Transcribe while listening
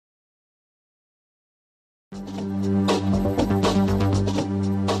تا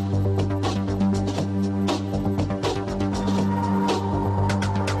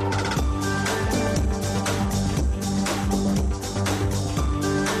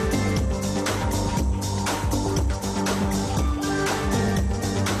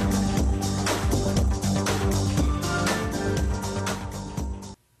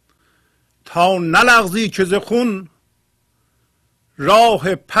نلغزی که ز خون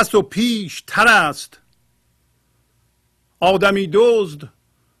راه پس و پیش ترست. آدمی دزد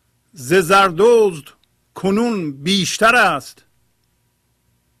ز زردزد کنون بیشترست.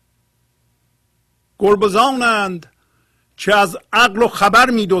 گربزانند که از عقل و خبر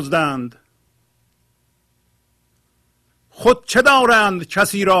می دزدند. خود چه دارند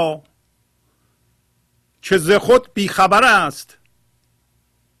کسی را که ز خود بیخبر است.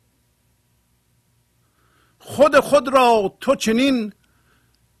 خود را تو چنین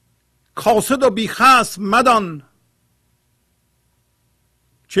کاسد و بیخصم مدان.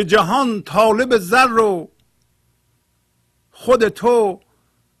 که جهان طالب زر و خود تو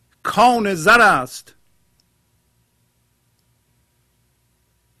کان زرست.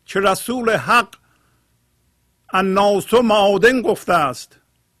 که رسول حق الناس معادن گفته است.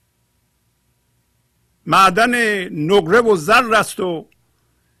 معادن نقره و زرست و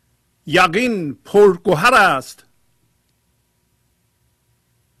یقین پرگوهر است.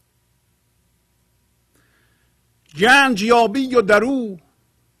 گنج یابی و درو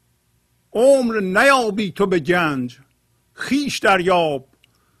عمر نیابی تو به گنج. خویش دریاب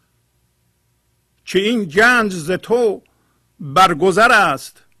که این گنج ز تو برگذر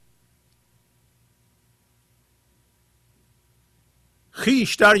است.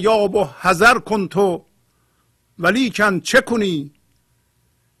 خویش دریاب و حذر کن تو ولیکن چه کنی.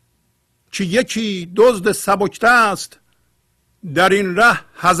 که یکی دزد سبکته است در این ره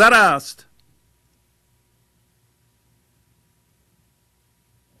حذر است.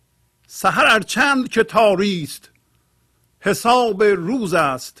 سحر ارچند که تاری است حساب روز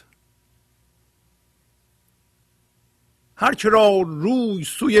است. هر که را روی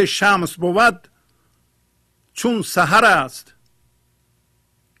سوی شمس بود چون سحر است.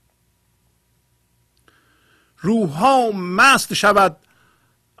 روحها مست شود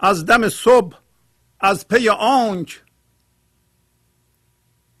از دم صبح از پی آنک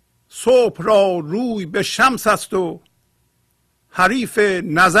صبح را روی به شمس است و حریف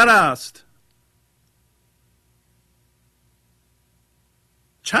نظر است.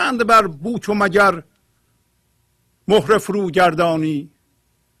 چند بر بوک و مگر مهر فرو گردانی.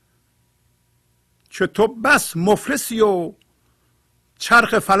 که تو بس مفلسی و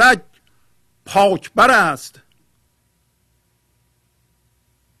چرخ فلک پاک بر است.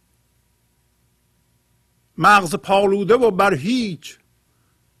 مغز پالوده و بر هیچ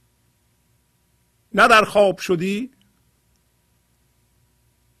نه در خواب شدی.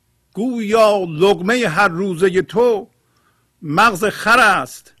 گویا لقمه هر روزه تو مغز خر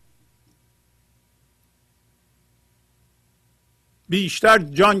است. بیشتر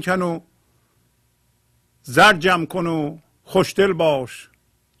جان کن و زر جمع کن و خوشدل باش.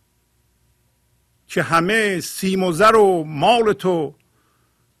 که همه سیم و زر و مال تو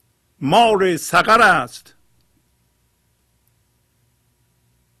مار سقر است.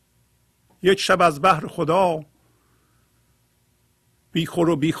 یک شب از بحر خدا بی خور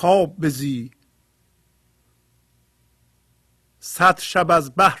و بی خواب بزی. 100 شب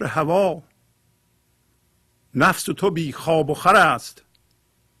از بحر هوا نفس تو بی خواب و خور است.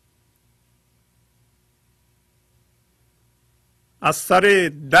 از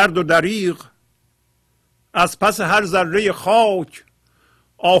سر درد و دریغ از پس هر ذره خاک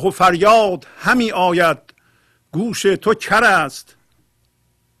آه و فریاد همی آید گوش تو کر است.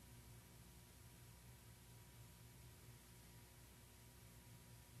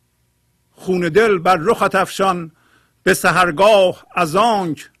 خون دل بر رخت افشان به سحرگاه از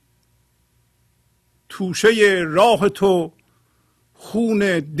آنک توشه راه تو خون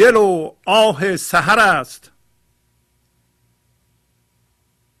دل و آه سحر است.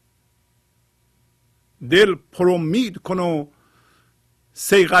 دل پر امید کن و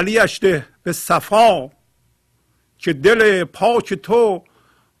صیقلیش ده به صفا. که دل پاک تو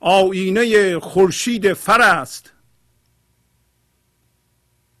آیینه خورشید فر است.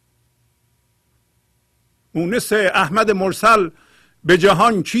 مونس احمد مرسل به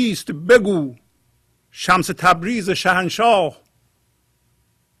جهان کیست بگو. شمس تبریز شهنشاه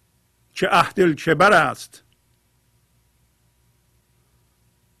که عهد الکبر است.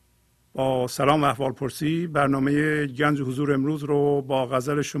 با سلام و احوال پرسی برنامه گنج حضور امروز رو با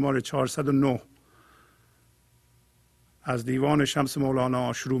غزل شماره 409 از دیوان شمس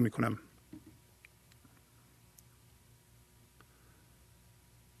مولانا شروع می کنم.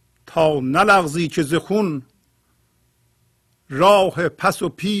 تا نلغزی که ز خون راه پس و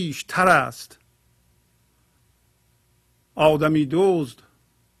پیش ترست. آدمی دزد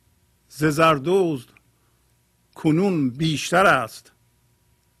ز زردزد کنون بیشترست.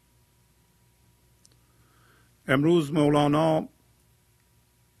 امروز مولانا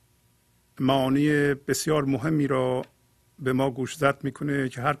معانی بسیار مهمی را به ما گوشزد میکنه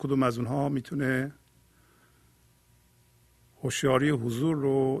که هر کدوم از اونها میتونه هوشیاری حضور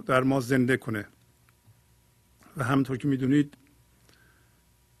رو در ما زنده کنه. و همونطور که میدونید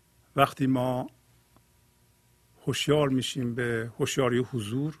وقتی ما هوشیار میشیم به هوشیاری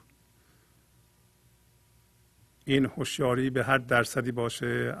حضور، این هوشیاری به هر درصدی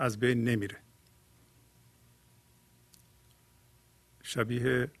باشه از بین نمیره.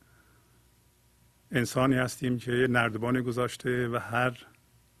 شبیه انسانی هستیم که یه نردبانی گذاشته و هر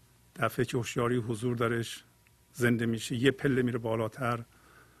دفعه که هوشیاری حضور درش زنده میشه یه پله میره بالاتر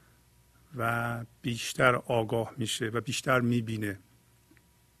و بیشتر آگاه میشه و بیشتر میبینه.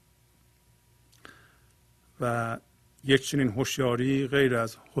 و یک چنین هوشیاری غیر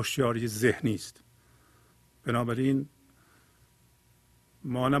از هوشیاری ذهنی است. بنابراین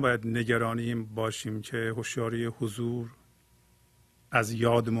ما نباید نگرانیم باشیم که هوشیاری حضور از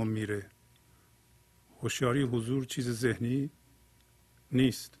یادمون میره. هوشیاری حضور چیز ذهنی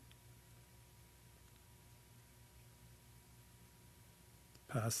نیست.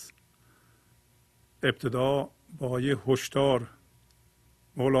 پس ابتدا با یه هشدار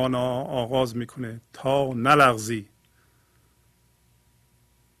مولانا آغاز میکنه تا نلغزی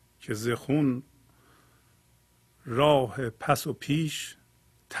که ز خون راه پس و پیش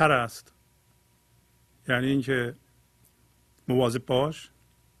ترست. یعنی اینکه مواظب باش،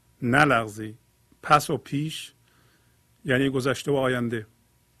 نلغزی. پس و پیش یعنی گذشته و آینده،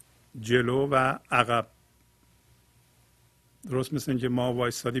 جلو و عقب. درست مثل اینکه ما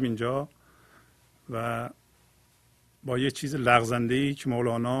وایستادیم اینجا و با یه چیز لغزنده‌ای که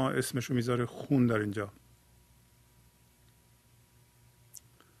مولانا اسمشو میذاره خون در اینجا،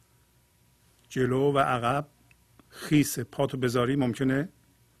 جلو و عقب خیسه. پاتو بذاری ممکنه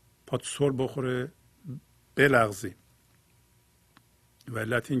پات سر بخوره بلغزی. و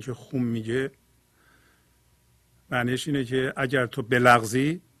علت این که خون میگه معنیش اینه که اگر تو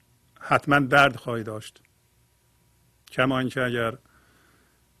بلغزی حتما درد خواهی داشت. کما اینکه اگر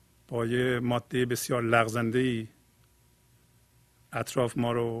با یه ماده بسیار لغزنده‌ای اطراف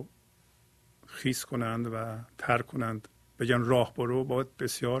ما رو خیس کنند و تر کنند، بگن راه برو، باید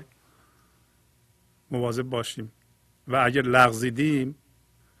بسیار مواظب باشیم. و اگر لغزیدیم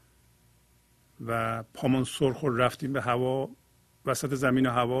و پامون سرخور رفتیم به هوا، وسط زمین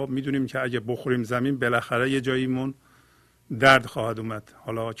و هوا، میدونیم که اگه بخوریم زمین بالاخره یه جاییمون درد خواهد اومد،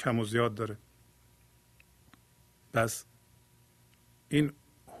 حالا کم و زیاد داره. پس این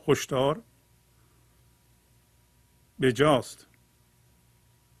هشدار به جاست.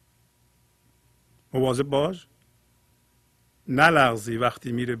 مواظب باش نلغزی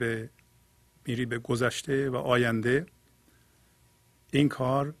وقتی میری به گذشته و آینده. این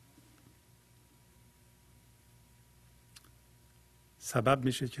کار سبب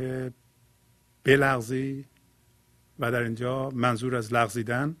میشه که بلغزی و در اینجا منظور از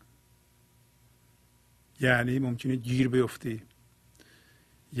لغزیدن یعنی ممکنه گیر بیفتی،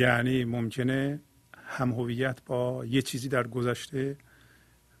 یعنی ممکنه هم هویت با یه چیزی در گذشته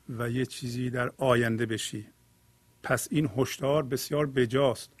و یه چیزی در آینده بشی. پس این هشدار بسیار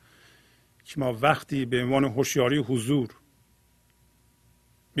بجاست که ما وقتی به عنوان هوشیاری حضور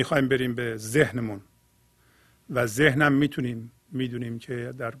میخوایم بریم به ذهنمون و ذهنم میدونیم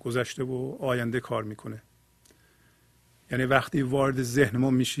که در گذشته و آینده کار میکنه، یعنی وقتی وارد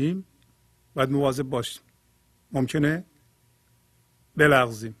ذهنمون میشیم باید مواظب باشیم. ممکنه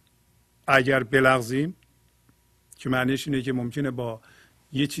بلغزیم. اگر بلغزیم که معنیش اینه که ممکنه با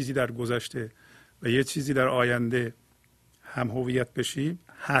یه چیزی در گذشته و یه چیزی در آینده هم هویت بشیم،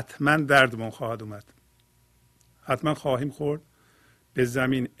 حتما دردمون خواهد اومد، حتما خواهیم خورد به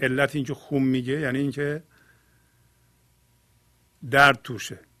زمین. علت این که خون میگه یعنی اینکه درد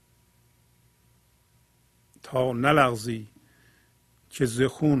توشه. تا نلغزی که ز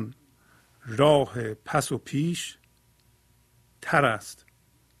خون راه پس و پیش ترست.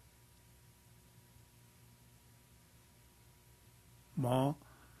 ما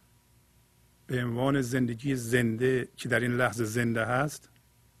به عنوان زندگی زنده که در این لحظه زنده هست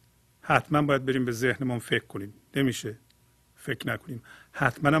حتما باید بریم به ذهنمون فکر کنیم. نمیشه فکر نکنیم.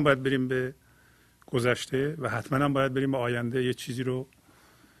 حتما هم باید بریم به گذشته و حتما هم باید بریم به آینده. یه چیزی رو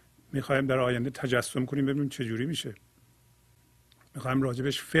میخوایم در آینده تجسم کنیم ببینیم چه جوری میشه. میخوایم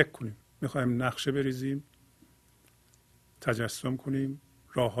راجبش فکر کنیم، میخوایم نقشه بریزیم، تجسم کنیم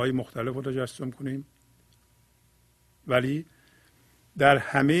راه‌های مختلف رو تجسم کنیم، ولی در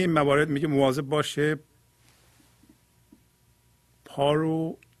همه موارد میگه مواظب باشه پا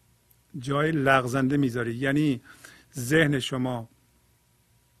رو جای لغزنده میذاری. یعنی ذهن شما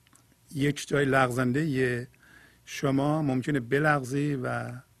یک جای لغزنده یه، شما ممکنه بلغزی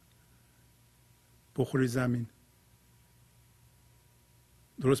و بخوری زمین.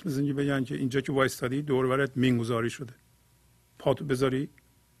 درست مثل اینکه بگن که اینجا که وایستادی دور و برت مینگذاری شده، پاتو بذاری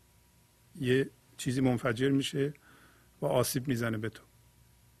یه چیزی منفجر میشه و آسیب میزنه به تو.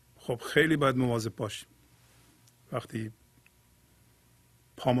 خب خیلی باید مواظب باشیم وقتی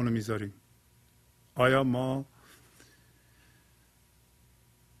پامونو میذاریم. آیا ما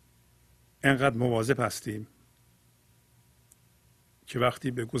انقدر مواظب هستیم که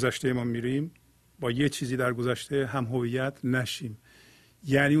وقتی به گذشته ما میریم با یه چیزی در گذشته هم هویت نشیم،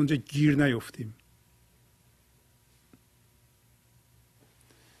 یعنی اونجا گیر نیفتیم؟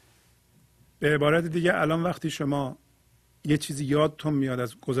 به عبارت دیگه الان وقتی شما یه چیزی یادتون میاد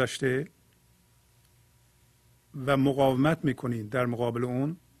از گذشته و مقاومت میکنین در مقابل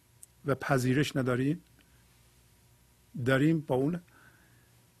اون و پذیرش ندارین، داریم با اون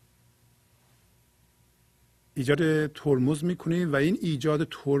ایجاد ترمز میکنیم و این ایجاد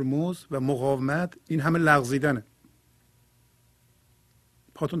ترمز و مقاومت این همه لغزیدنه.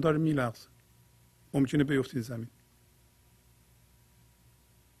 پاتون داره میلغزه، ممکنه بیفتید زمین.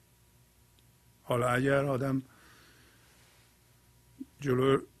 حالا اگر آدم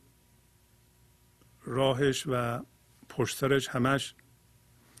جلو راهش و پشت سرش همش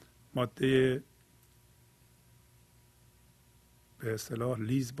ماده به اصطلاح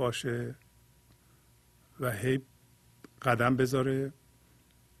لیز باشه و هی قدم بذاره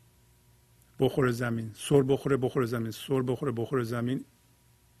بخوره زمین، سر بخوره زمین، سر بخوره زمین،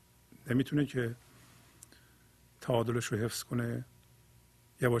 نمیتونه که تعادلش رو حفظ کنه.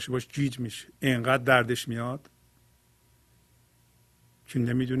 یواش یواش گیج میشه، اینقدر دردش میاد که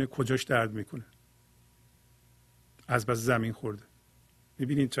نمیدونه کجاش درد میکنه، از بس زمین خورده.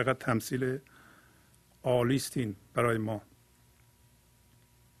 میبینید چقدر تمثیل عالی است این برای ما.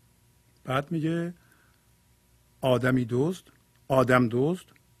 بعد میگه آدمی دزد، آدم دزد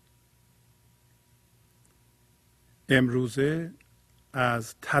امروزه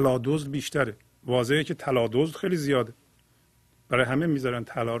از طلا دزد بیشتره. واضحه که طلا دزد خیلی زیاده، برای همه میذارن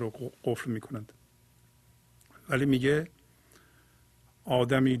طلا رو قفل میکنند. ولی میگه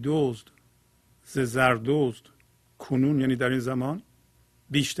آدمی دزد ز زردزد کنون، یعنی در این زمان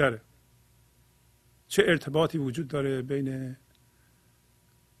بیشتره. چه ارتباطی وجود داره بین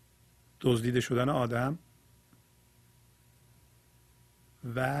دزدیده شدن آدم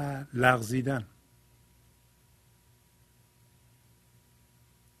و لغزیدن؟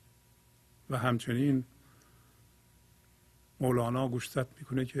 و همچنین مولانا گوشزد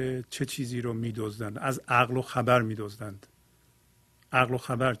میکنه که چه چیزی رو میدزدند؟ از عقل و خبر میدزدند. عقل و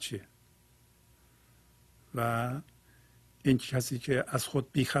خبر چیه؟ و این کسی که از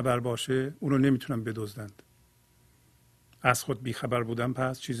خود بیخبر باشه اونو نمیتونن بدزدند. از خود بیخبر بودن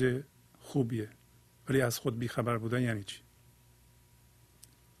پس چیز خوبیه، ولی از خود بیخبر بودن یعنی چی؟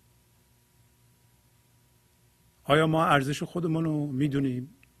 آیا ما ارزش خودمون رو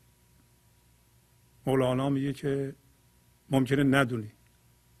میدونیم؟ مولانا میگه که ممکنه ندونی.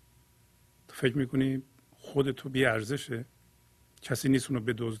 تو فکر میکنی خودتو بی ارزشه، کسی نیست اونو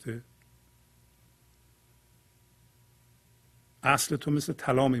بدزده. اصل تو مثل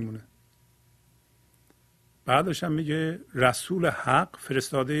طلا میمونه. بعدش هم میگه رسول حق،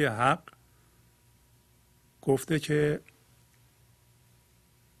 فرستاده حق گفته که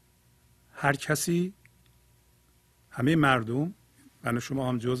هر کسی، همه مردم، من و شما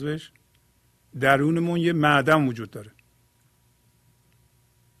هم جزوش، درونمون یه معدن وجود داره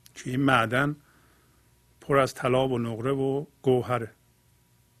که این معدن پر از طلا و نقره و گوهره.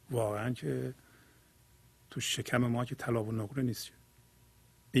 واقعا که تو شکم ما که طلا و نقره نیست.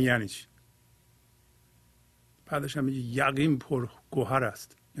 این یعنی چی؟ بعدش هم میگه یقین پر گوهر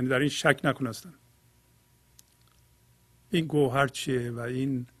است، یعنی در این شک نکنستن. این گوهر چیه و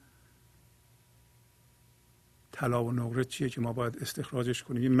این طلا و نقره چیه که ما باید استخراجش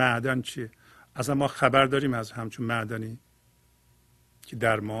کنیم؟ این معدن چیه؟ اصلا ما خبر داریم از همچون معدنی که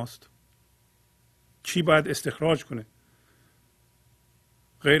در ماست؟ کی باید استخراج کنه؟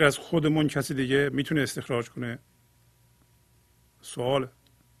 غیر از خودمون کسی دیگه میتونه استخراج کنه؟ سواله.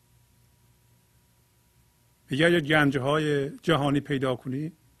 میگه اگه گنجهای جهانی پیدا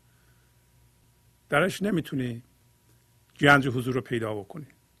کنی، درش نمیتونی گنج حضور رو پیدا بکنی.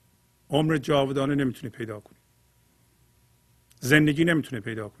 عمر جاودانه نمیتونی پیدا کنی. زندگی نمیتونی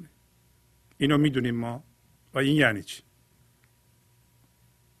پیدا کنی. اینو میدونیم ما. و این یعنی چی؟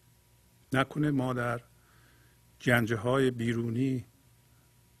 نکنه ما در گنجه های بیرونی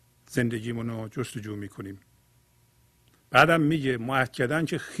زندگیمون رو جستجو میکنیم. بعدم میگه مؤکداً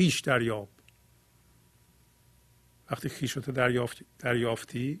که خویش دریاب. وقتی خویشتو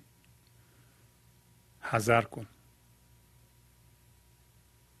دریافتی حذر کن.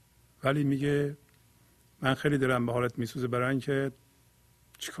 ولی میگه من خیلی دلم به حالت میسوزه، برای اینکه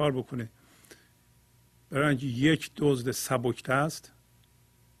چیکار بکنه؟ برای اینکه یک دزد سبکدست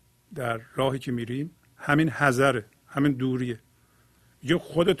در راهی که میریم همین حذره، همین دوریه. میگه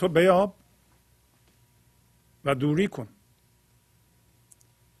خودتو بیاب و دوری کن.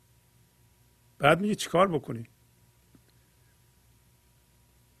 بعد میگه چیکار بکنی؟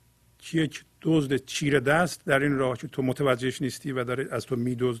 یک دزد چیره دست در این راه که تو متوجهش نیستی و داره از تو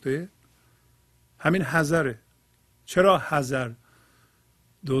میدزده، همین حذره. چرا حذر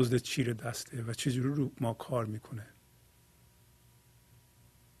دزد چیره دسته و چجوری رو ما کار میکنه؟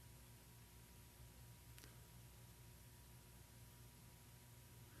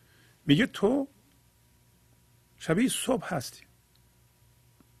 میگه تو شبیه صبح هستی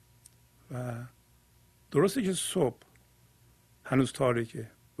و درسته که صبح هنوز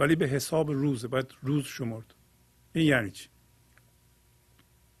تاریکه ولی به حساب روزه، باید روز شمرد. این یعنی چی؟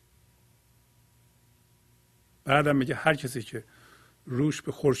 بعدم میگه هر کسی که روش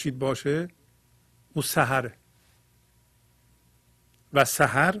به خورشید باشه او سحره و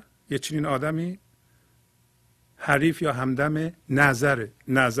سحر یه چنین آدمی حریف یا همدم نظره.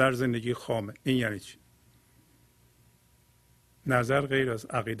 نظر زندگی خامه. این یعنی چی؟ نظر غیر از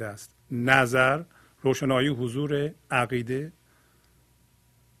عقیده است. نظر روشنایی حضور، عقیده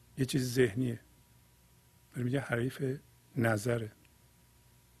یه چیز ذهنیه. داره میگه حریف نظره.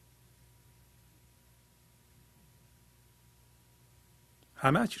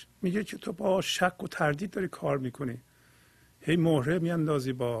 همه میگه که تو با شک و تردید داری کار میکنی، هی مهره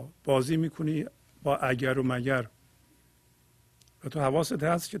میاندازی، با بازی میکنی با اگر و مگر. و تو حواست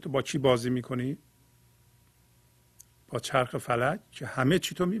هست که تو با چی بازی میکنی؟ با چرخ فلک که همه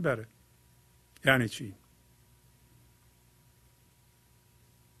چی تو میبره. یعنی چی؟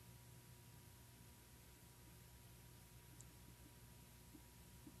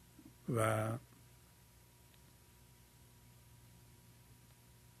 و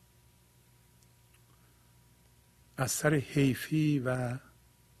از سر حیفی و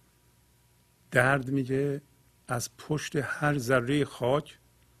درد میگه از پشت هر ذره خاک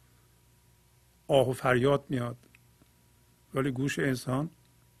آه و فریاد میاد، ولی گوش انسان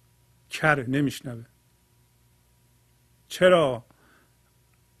کر نمیشنوه. چرا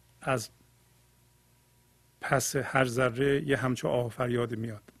از پس هر ذره یه همچو آه و فریاد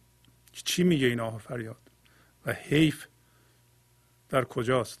میاد؟ چی میگه این آه و فریاد؟ و حیف در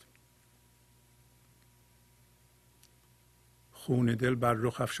کجاست؟ خون دل بر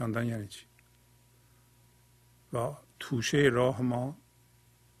رخ افشاندن یعنی چی؟ و توشه راه ما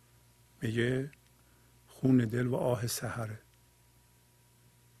میگه خون دل و آه سحره.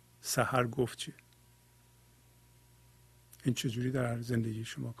 سحر گفت چی؟ این چجوری در زندگی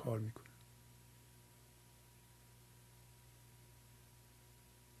شما کار میکنه؟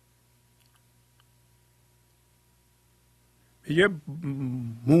 میگه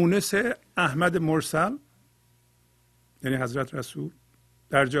مونس احمد مرسل یعنی حضرت رسول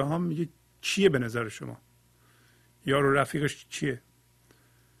در جهان میگه کیه به نظر شما؟ یار و رفیقش کیه؟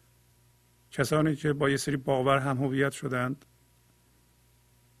 کسانی که با یه سری باور هم هویت شدند،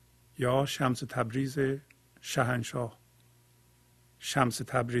 یا شمس تبریز شهنشاه؟ شمس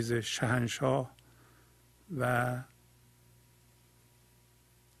تبریز شهنشاه و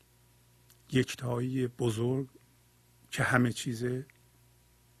یکتایی بزرگ که همه چیزه.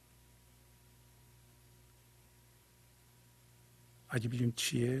 اگه بگیم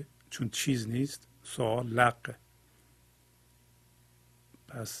چیه، چون چیز نیست، سوال لقه.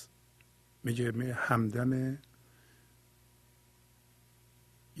 پس میگه همدم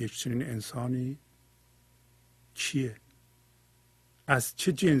یک چنین انسانی کیه؟ از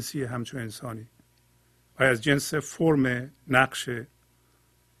چه جنسیه همچون انسانی؟ آیا از جنس فرم نقشه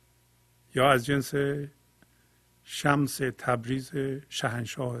یا از جنس شمس تبریز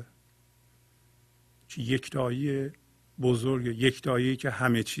شهنشاه که یکتایی بزرگ، یکتایی که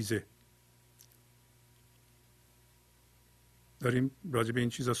همه چیزه؟ داریم راجع به این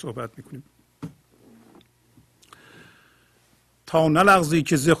چیزا صحبت میکنیم. تا نلغزی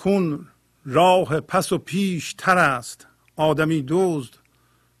که ز خون راه پس و پیش ترست، آدمی دزد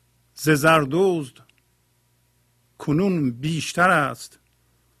ز زردزد کنون بیشترست.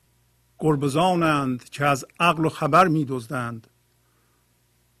 گربزانند که از عقل و خبر می دزدند،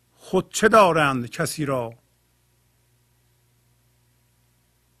 خود چه دارند کسی را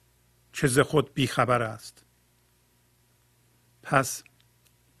که ز خود بیخبر است. پس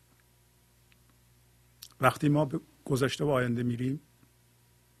وقتی ما به گذشته و آینده میریم،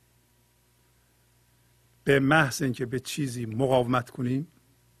 به محض اینکه به چیزی مقاومت کنیم،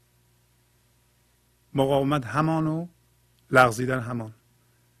 مقاومت همان و لغزیدن همان.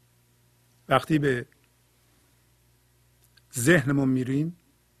 وقتی به ذهنمون میریم،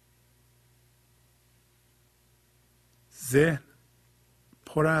 ذهن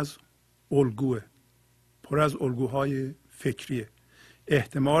پر از الگوه، پر از الگوهای فکریه.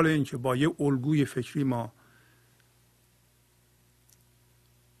 احتمال اینکه با یه الگوی فکری ما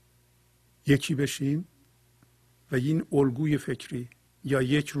یکی بشیم و این الگوی فکری یا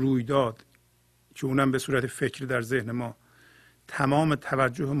یک رویداد که اونم به صورت فکری در ذهن ما تمام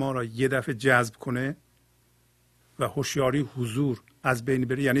توجه ما را یه دفعه جذب کنه و هوشیاری حضور از بین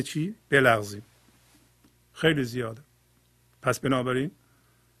بره، یعنی چی؟ بلغزیم. خیلی زیاده. پس بنابراین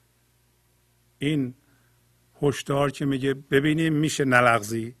این هشدار که میگه ببینیم میشه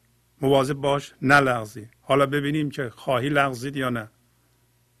نلغزی، مواظب باش نلغزی، حالا ببینیم که خواهی لغزید یا نه،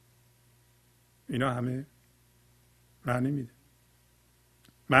 اینا همه معنی میده.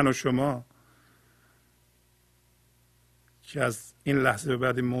 من و شما که از این لحظه به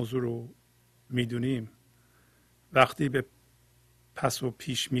بعد این موضوع رو میدونیم، وقتی به پس و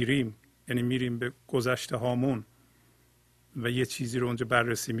پیش میریم، یعنی میریم به گذشته هامون و یه چیزی رو اونجا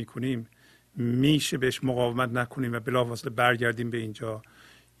بررسی میکنیم، میشه بهش مقاومت نکنیم و بلافاصله برگردیم به اینجا،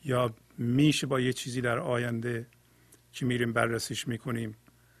 یا میشه با یه چیزی در آینده که میریم بررسیش میکنیم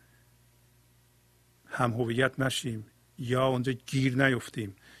هم هویت نشیم یا اونجا گیر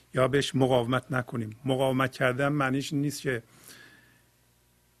نیفتیم یا بهش مقاومت نکنیم. مقاومت کردن معنیش نیست که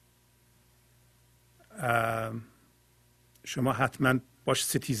شما حتما باش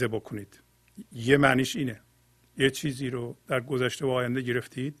ستیزه بکنید. یه معنیش اینه، یه چیزی رو در گذشته و آینده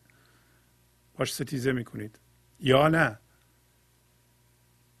گرفتید باش ستیزه میکنید، یا نه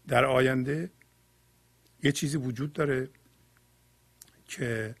در آینده یه چیزی وجود داره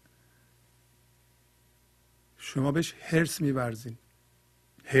که شما بهش حرص می‌ورزین.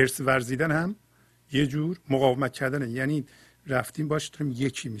 حرص ورزیدن هم یه جور مقاومت کردنه، یعنی رفتیم باش داریم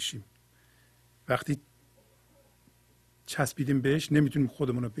یکی میشیم. وقتی چسبیدیم بهش نمیتونیم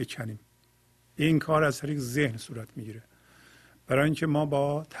خودمون رو بکنیم. این کار از طریق ذهن صورت میگیره، برای اینکه ما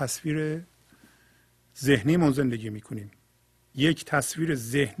با تصویر ذهنیمون زندگی میکنیم. یک تصویر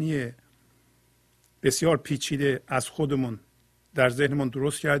ذهنی بسیار پیچیده از خودمون در ذهنمون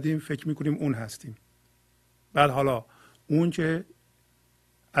درست کردیم، فکر میکنیم اون هستیم. بعد حالا اون که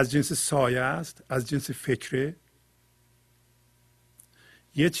از جنس سایه است، از جنس فکره،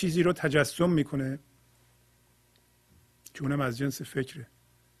 یه چیزی رو تجسم میکنه که اونم از جنس فکره.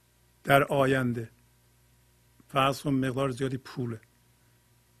 در آینده فرض کن مقدار زیادی پوله،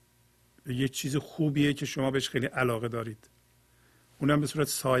 یه چیز خوبیه که شما بهش خیلی علاقه دارید، اونم به صورت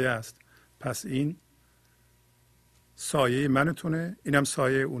سایه است. پس این سایه منتونه، اینم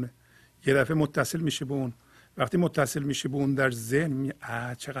سایه اونه. یه دفعه متصل میشه به اون. وقتی متصل میشه به اون در ذهن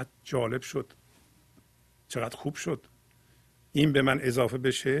چقدر جالب شد، چقدر خوب شد، این به من اضافه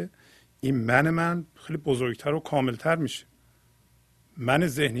بشه، این من خیلی بزرگتر و کاملتر میشه. من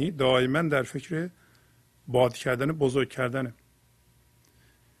ذهنی دائما در فکر باد کردن، بزرگ کردنه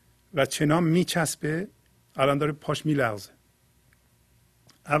و چنان میچسبه. الان داره پاش میلغزه.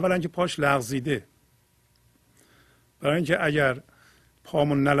 اولا که پاش لغزیده، برای اینکه اگر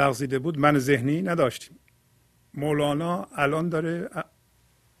پامون نلغزیده بود من ذهنی نداشتیم. مولانا الان داره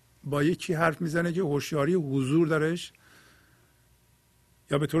با یکی حرف میزنه که هوشیاری حضور درش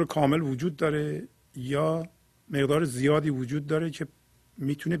یا به طور کامل وجود داره یا مقدار زیادی وجود داره که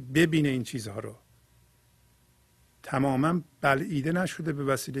میتونه ببینه این چیزها رو، تماما بلعیده نشده به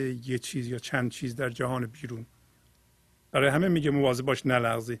وسیله یه چیز یا چند چیز در جهان بیرون. برای همه میگه مواظب باش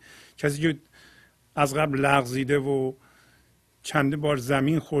نلغزی. کسی که از قبل لغزیده و چند بار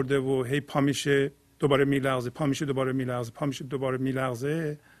زمین خورده و هی پا میشه دوباره میلغزه، پا میشه دوباره میلغزه، پا میشه دوباره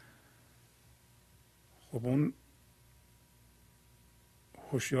میلغزه، خب اون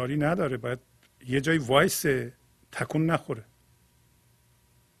هوشیاری نداره. باید یه جای وایسه، تکون نخوره،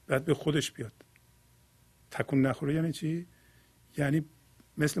 باید به خودش بیاد. تکون نخوره یعنی چی؟ یعنی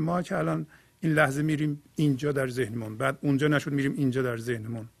مثل ما که الان این لحظه میریم اینجا در ذهنمون، بعد اونجا نشد میریم اینجا در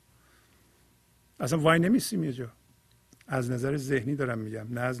ذهنمون، اصلا وای نمیسیم یه جا. از نظر ذهنی دارم میگم،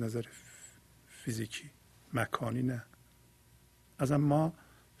 نه از نظر فیزیکی مکانی. نه، اصلا ما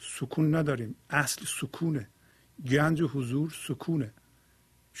سکون نداریم. اصل سکونه، گنج و حضور سکونه.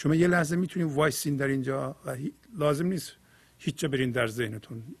 شما یه لحظه میتونید وایسین در اینجا و لازم نیست هیچ جا برین در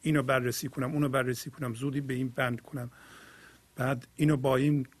ذهنتون اینو بررسی کنم، اونو بررسی کنم، زودی به این بند کنم، بعد اینو با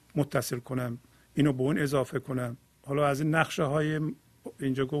این متصل کنم، اینو به اون اضافه کنم. حالا از این نقشه های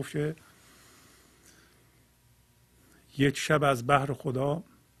اینجا گفت که یک شب از بحر خدا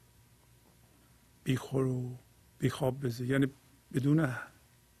بیخور و بیخواب بزی، یعنی بدون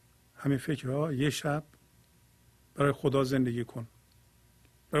همه فکرها یه شب برای خدا زندگی کن.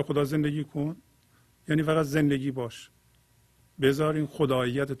 برای خدا زندگی کن یعنی فقط زندگی باش، بذار این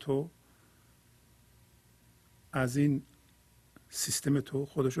خداییت تو از این سیستم تو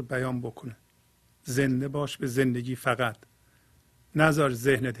خودشو بیان بکنه. زنده باش به زندگی فقط، نذار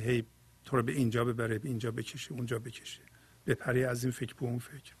ذهنت هی تو رو به اینجا ببره، به اینجا بکشه، اونجا بکشه، بپری از این فکر به اون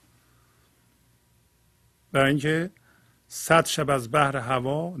فکر. برای اینکه 100 شب از بحر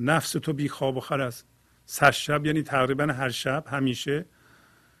هوا نفس تو بی خواب و خور است. 100 شب یعنی تقریبا هر شب، همیشه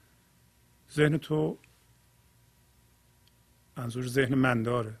ذهن تو، منظور ذهن من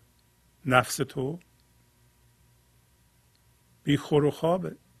داره، نفس تو بی خور و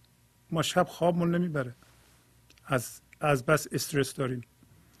خوابه. ما شب خوابمون نمیبره، از بس استرس داریم.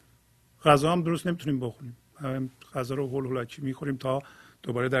 غذا هم درست نمیتونیم بخوریم، غذا رو هول هولکی میخوریم تا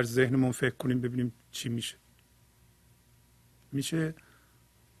دوباره در ذهنمون فکر کنیم ببینیم چی میشه. میشه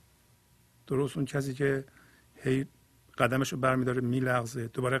درست اون کسی که هی قدمشو برمیداره میلغزه،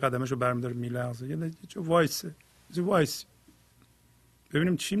 دوباره قدمشو برمیداره میلغزه، یعنی وایس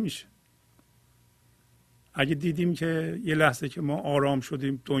ببینیم چی میشه. اگه دیدیم که یه لحظه که ما آرام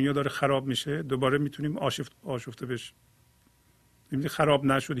شدیم دنیا داره خراب میشه، دوباره میتونیم آشفته بشیم. میبینید خراب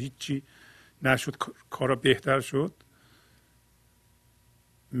نشد، هیچی نشد، کارا بهتر شد،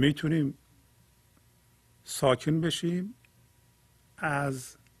 میتونیم ساکن بشیم،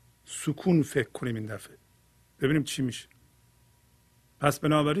 از سکون فکر کنیم این دفعه، ببینیم چی میشه. پس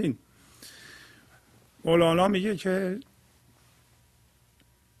بنابراین مولانا میگه که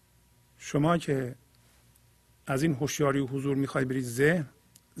شما که از این هوشیاری و حضور میخوای برید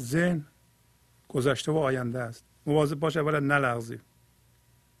ذهن گذشته و آینده است. مواظب باش اولا نلغزی،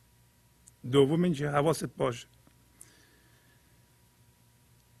 دوم اینکه حواست باشه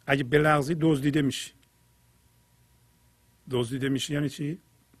اگه بلغزی دزدیده میشی. دزدیده میشی یعنی چی؟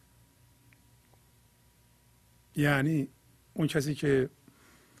 یعنی اون کسی که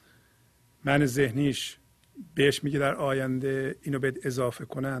من ذهنیش بهش میگه در آینده اینو بهت اضافه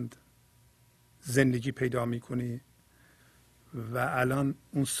کنند زندگی پیدا میکنی و الان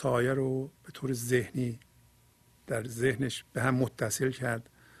اون سایه رو به طور ذهنی در ذهنش به هم متصل کرد.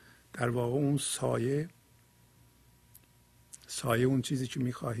 در واقع اون سایه اون چیزی که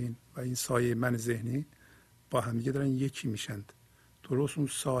میخواهین و این سایه من ذهنی با هم دیگه دارن یکی میشند. درست اون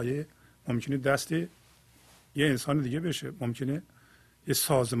سایه ممکنه دست یه انسان دیگه بشه، ممکنه یه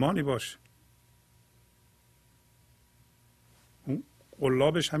سازمانی باشه، اون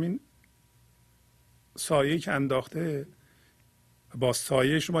قلابش همین سایه‌ای که انداخته با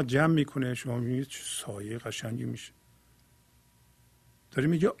سایه شما جمع میکنه، شما میبینید چه سایه قشنگی میشه. داری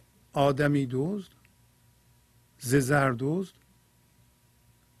میگه آدمی دزد ز زردزد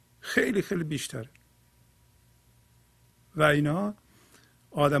خیلی خیلی بیشتره و اینا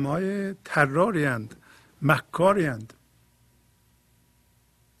آدم های تراری اند، مکاری اند.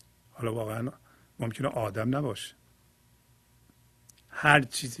 حالا واقعا ممکنه آدم نباشه، هر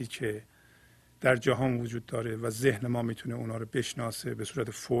چیزی که در جهان وجود داره و ذهن ما میتونه اونا رو بشناسه، به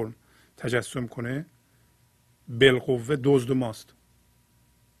صورت فرم تجسم کنه، بالقوه دزد ماست.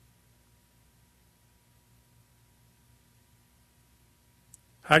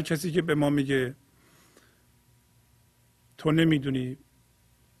 هر کسی که به ما میگه تو نمیدونی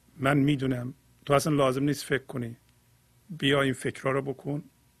من میدونم، تو اصلا لازم نیست فکر کنی، بیا این فکرها رو بکن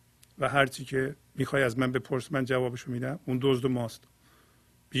و هر چی که میخوای از من بپرس من جوابشو میدم، اون دزد ماست.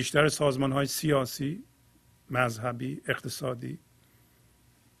 بیشتر سازمان های سیاسی، مذهبی، اقتصادی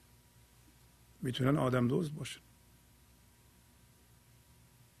میتونن آدم دزد باشن.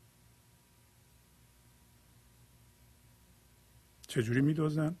 چجوری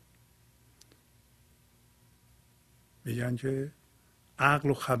میدوزن؟ میگن که عقل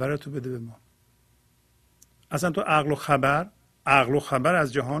و خبرتو بده به ما. اصلا تو عقل و خبر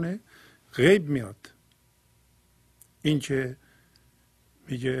از جهان غیب میاد. این که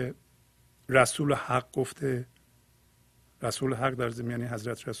میگه رسول حق گفته، رسول حق در زمینه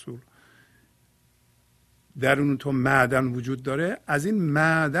حضرت رسول، در اون تو معادن وجود داره، از این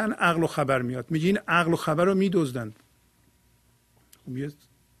معادن عقل و خبر میاد. میگه این عقل و خبر رو میدزدند. خب یه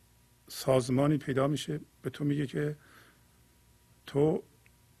سازمانی پیدا میشه به تو میگه که تو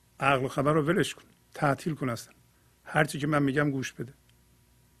عقل و خبر رو ولش کن، تعطیل کن، اصلا هر چی که من میگم گوش بده.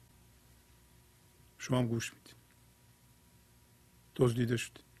 شما هم گوش میدید، دزدیده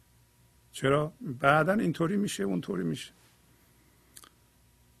شدید. چرا؟ بعدن اینطوری میشه اونطوری میشه.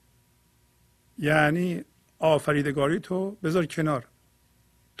 یعنی آفریدگاری تو بذار کنار.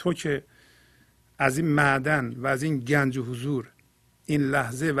 تو که از این معدن و از این گنج حضور این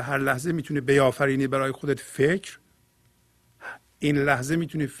لحظه و هر لحظه میتونی بیافرینی برای خودت فکر. این لحظه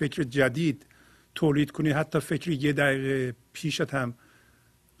میتونی فکر جدید تولید کنی، حتی فکر 1 دقیقه پیشت هم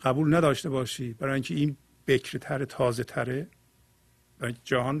قبول نداشته باشی، برای اینکه این بکرتره، تازه تره، برای اینکه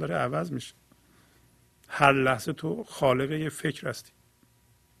جهان داره عوض میشه. هر لحظه تو خالق یه فکر هستی.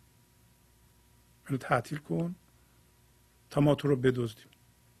 اینو تعطیل کن تا ما تو رو بدزدیم.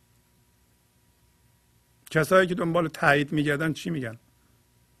 کسایی که دنبال تایید میگردن چی میگن؟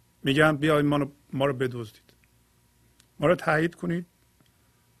 میگن بیاید ما رو بدزدید، ما رو تایید کنید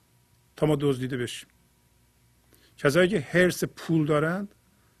تا ما دزدیده بشیم. کسایی که حرص پول دارند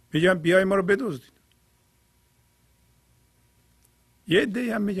میگن بیاید ما رو بدزدید. یه عده‌ای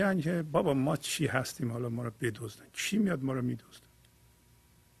هم میگن که بابا ما چی هستیم حالا ما رو بدزدن، کی میاد ما رو میدزده؟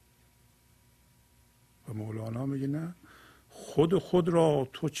 و مولانا میگه نه، خود را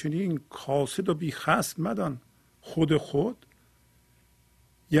تو چنین کاسد و بی خصم مدان. خود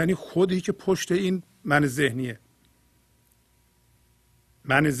یعنی خودی که پشت این من ذهنیه.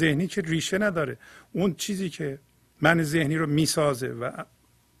 من ذهنی که ریشه نداره، اون چیزی که من ذهنی رو میسازه و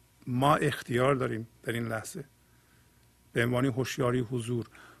ما اختیار داریم در این لحظه به عنوان هوشیاری حضور.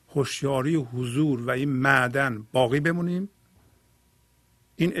 هوشیاری حضور و این معدن باقی بمونیم،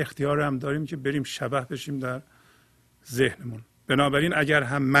 این اختیار هم داریم که بریم شبح بشیم در ذهنمون. بنابراین اگر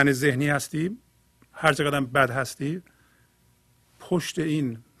هم من ذهنی هستیم، هر چقدر بد هستیم، پشت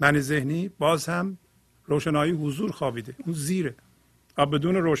این من ذهنی باز هم روشنایی حضور خوابیده، اون زیره.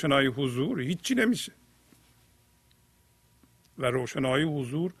 بدون روشنایی حضور هیچی نمیشه. و روشنایی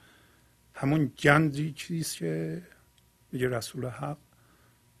حضور همون گنجی چیست که میگه رسول حق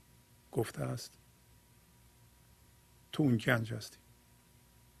گفته است تو اون گنج هستی.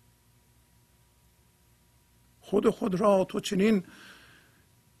 خود را تو چنین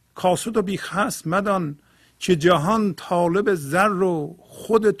کاسد و بی خصم مدان، که جهان طالب زر و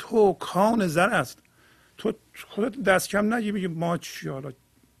خود تو کان زرست. تو خودت دست کم نگی میگی ما چی، حالا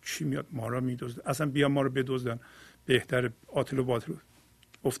چی میاد ما را میدزد، اصلا بیا ما رو بدزدن، بهتر آتل و باطل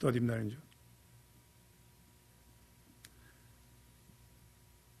افتادیم در اینجا.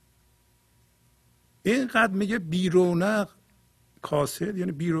 اینقدر میگه بی رونق کاسد،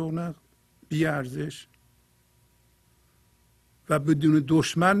 یعنی بی رونق، بی ارزش و بدون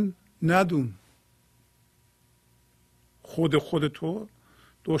دشمن ندون. خود تو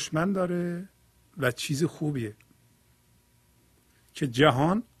دشمن داره و چیز خوبیه که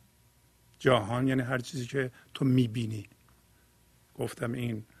جهان یعنی هر چیزی که تو میبینی. گفتم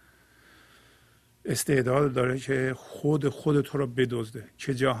این استعداد داره که خود تو رو بدزده.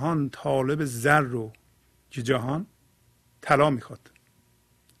 که جهان طالب زر رو، که جهان طلا میخواد.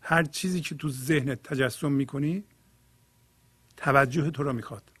 هر چیزی که تو ذهنت تجسم میکنی توجه تو رو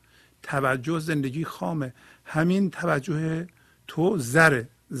میخواد. توجه زندگی خامه. همین توجه تو زره.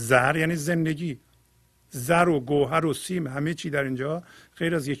 زر یعنی زندگی. زر و گوهر و سیم همه چی در اینجا،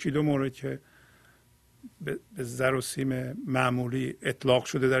 غیر از 1-2 مورد که به زر و سیم معمولی اطلاق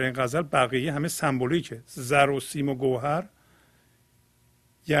شده در این غزل، بقیه همه سمبولیکه. زر و سیم و گوهر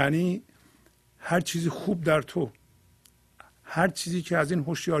یعنی هر چیزی خوب در تو، هر چیزی که از این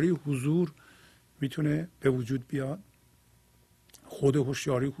هوشیاری حضور میتونه به وجود بیاد. خود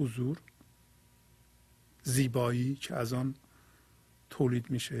هوشیاری حضور، زیبایی که از آن تولید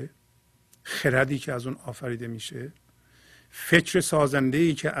میشه، خردی که از اون آفریده میشه، فکر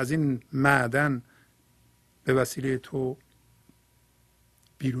سازنده‌ای که از این معدن به وسیله تو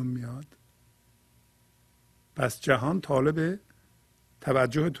بیرون میاد. پس جهان طالب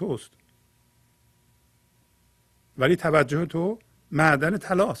توجه توست، ولی توجه تو معدن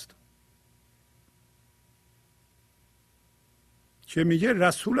طلاست که میگه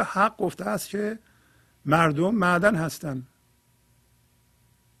رسول حق گفته است که مردم معدن هستند.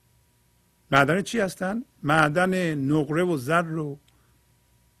 معدن چی هستن؟ معدن نقره و زر و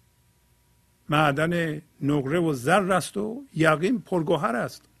معدن نقره و زرست و یقین پرگوهر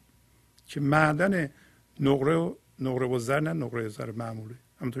است. که معدن نقره و زر، نه نقره زر معمولی،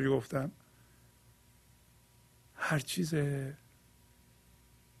 همونطوری گفتم هر چیز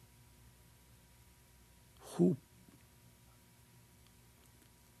خوب،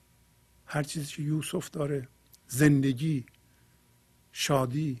 هر چیزی که یوسف داره، زندگی،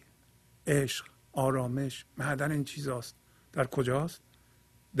 شادی، عشق، آرامش، معدن این چیزاست. در کجاست؟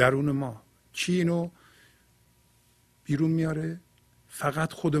 درون ما. کی اینو بیرون میاره؟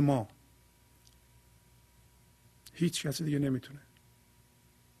 فقط خود ما. هیچ کسی دیگه نمیتونه.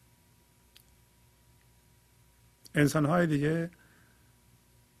 انسان‌های دیگه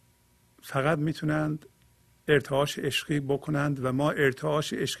فقط میتونند ارتعاش عشقی بکنند و ما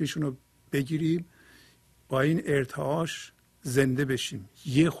ارتعاش عشقیشون رو بگیریم، با این ارتعاش زنده بشیم،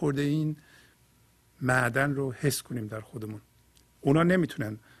 یه خورده این معدن رو حس کنیم در خودمون. اونا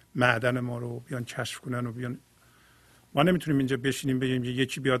نمیتونن معدن ما رو بیان کشف کنن و بیان، ما نمیتونیم اینجا بشینیم بگیم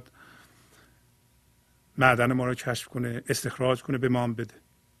یکی بیاد معدن ما رو کشف کنه، استخراج کنه، به ما هم بده.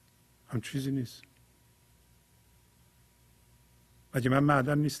 هم چیزی نیست. مگه من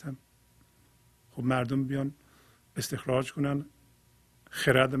معدن نیستم؟ خب مردم بیان استخراج کنن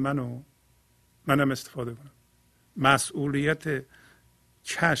خرد منم استفاده کنم. مسئولیت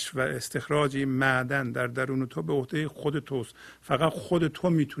کشف و استخراج این معدن در درون تو به عهده خود توست. فقط خود تو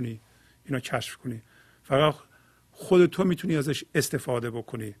میتونی اینو کشف کنی، فقط خود تو میتونی ازش استفاده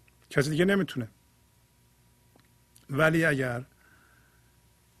بکنی، کسی دیگه نمیتونه. ولی اگر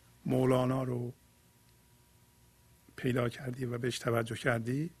مولانا رو پیدا کردی و بهش توجه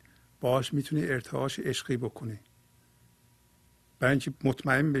کردی، باهاش میتونی ارتعاش عشقی بکنی، برای اینکه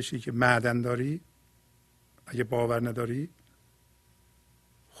مطمئن بشی که معدن داری. اگه باور نداری،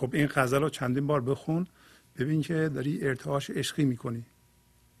 خب این غزل رو چندین بار بخون، ببین که داری ارتعاش عشقی میکنی،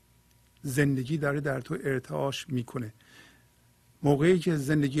 زندگی داره در تو ارتعاش میکنه. موقعی که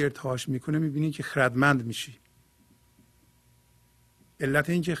زندگی ارتعاش میکنه میبینی که خردمند میشی. علت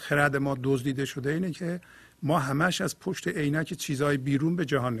این که خرد ما دزدیده شده اینه که ما همش از پشت عینک چیزهای بیرون به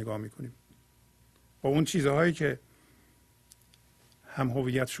جهان نگاه میکنیم. با اون چیزهایی که هم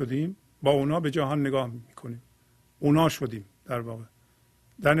هویت شدیم با اونا به جهان نگاه میکنیم، اونا شدیم در واقع.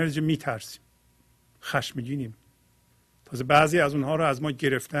 در نتیجه میترسیم، خشمگینیم. تازه بعضی از اونها رو از ما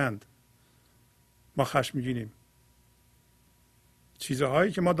گرفتند، ما خشمگینیم.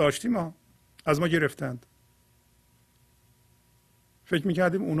 چیزهایی که ما داشتیم از ما گرفتند، فکر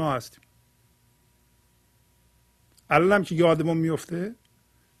میکردیم اونا هستیم. الانم که یادمون میفته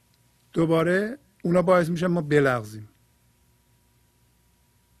دوباره اونا باعث میشن ما بلغزیم.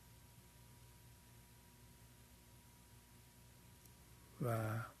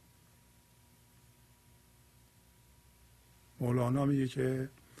 و مولانا میگه که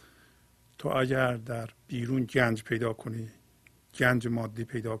تو اگر در بیرون گنج پیدا کنی، گنج مادی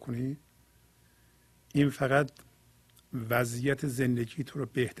پیدا کنی، این فقط وضعیت زندگی تو رو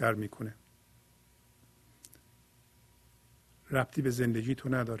بهتر میکنه، ربطی به زندگی تو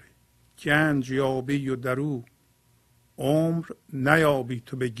نداره. گنج یابی و درو عمر نیابی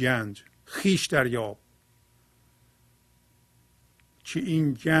تو به گنج، خویش دریاب که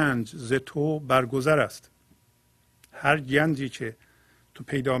این گنج ز تو برگذر است. هر گنجی که تو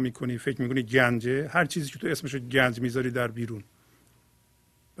پیدا میکنی فکر میکنی گنجه، هر چیزی که تو اسمشو گنج میذاری در بیرون،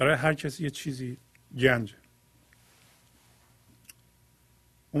 برای هر کسی یه چیزی گنجه.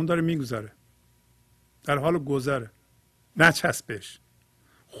 اون داره میگذره، در حال گذره. نچسبش،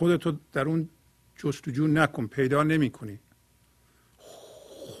 خودتو در اون جستجو نکن، پیدا نمی کنی،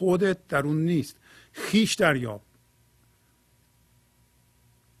 خودت در اون نیست. خویش دریاب.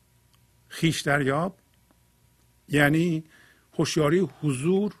 خویش دریاب یعنی هوشیاری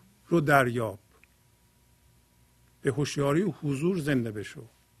حضور رو دریاب، به هوشیاری حضور زنده بشو.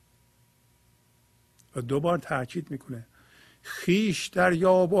 و دوبار تاکید میکنه خویش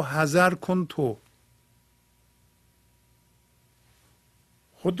دریاب و حذر کن تو.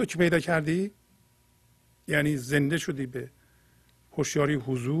 خودتو که پیدا کردی یعنی زنده شدی به هوشیاری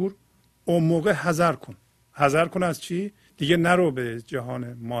حضور، اون موقع حذر کن. حذر کن از چی؟ دیگه نرو به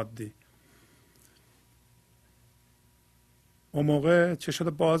جهان مادی. اون موقع چشات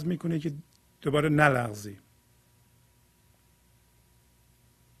باز میکنی که دوباره نلغزی.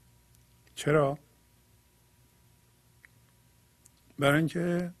 چرا؟ برای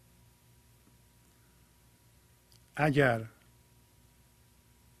اینکه اگر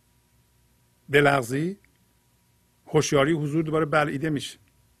بلغزی، هوشیاری حضور دوباره بلعیده میشه.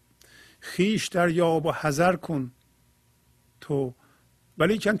 خویش دریاب و حذر کن تو،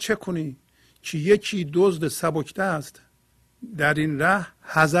 ولیکن چه کنی که یکی دزد سبکته است، در این ره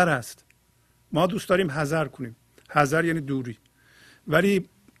حذر است. ما دوست داریم حذر کنیم. حذر یعنی دوری، ولی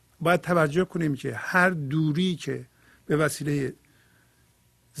باید توجه کنیم که هر دوری که به وسیله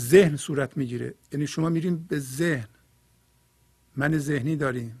ذهن صورت میگیره، یعنی شما میرین به ذهن، من ذهنی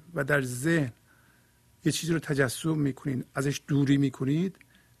دارین و در ذهن یه چیزی رو تجسم میکنین، ازش دوری میکنید.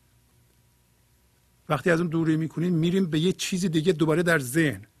 وقتی از اون دوری میکنین میریم به یه چیز دیگه دوباره در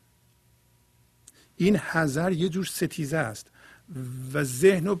ذهن. این حذر یه جور ستیزه است و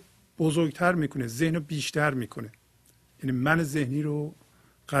ذهن رو بزرگتر میکنه، ذهن رو بیشتر میکنه، یعنی من ذهنی رو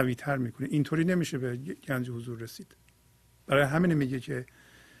قوی تر میکنه. اینطوری نمیشه به گنج حضور رسید. برای همین میگه که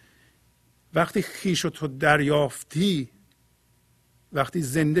وقتی خویش رو تو دریافتی، وقتی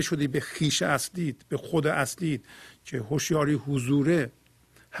زنده شدی به خویش اصلیت، به خود اصلیت که هوشیاری حضوره،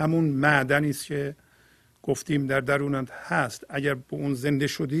 همون معدنی است که گفتیم در درونت هست. اگر به اون زنده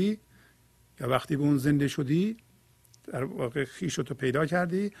شدی یا وقتی به اون زنده شدی، در واقع خویشتو پیدا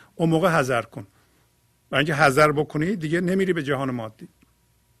کردی، اون موقع حذر کن. برای اینکه حذر بکنی دیگه نمیری به جهان مادی،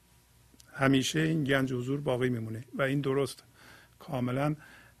 همیشه این گنج حضور باقی میمونه. و این درست کاملا.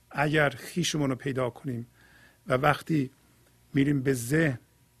 اگر خویشمون رو پیدا کنیم و وقتی میریم به ذهن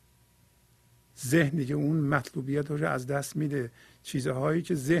دیگه اون مطلوبیت رو از دست میده. چیزهایی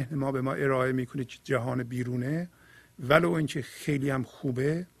که ذهن ما به ما ارائه میکنه که جهان بیرونه، ولو اینکه خیلی هم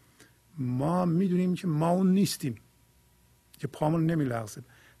خوبه، ما میدونیم که ما اون نیستیم، که پامون نمیلغزه.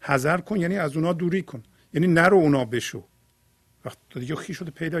 حذر کن یعنی از اونا دوری کن، یعنی نرو اونا بشو. وقتی تو دیگه خویشت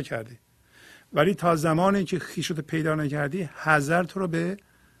پیدا کردی. ولی تا زمانی که خویشت پیدا نکردی، حذر تو رو به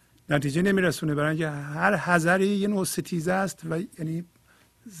نتیجه نمیرسونه. برای اینکه هر حذری یه نوع ستیزه است و یعنی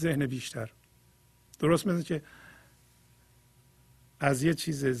ذهن بیشتر. درست مثل که از یه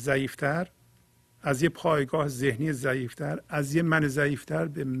چیز ضعیفتر، از یه پایگاه ذهنی ضعیفتر، از یه من ضعیفتر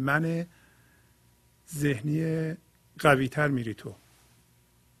به من ذهنی قویتر میری تو.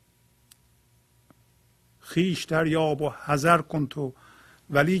 خویشتر یاب و حذر کن تو،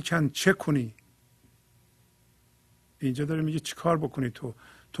 ولیکن چه کنی؟ اینجا داره میگه چی کار بکنی تو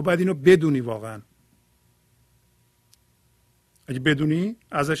باید اینو بدونی. واقعا اگه بدونی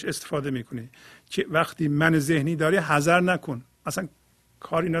ازش استفاده میکنی. که وقتی من ذهنی داری حذر نکن، اصلا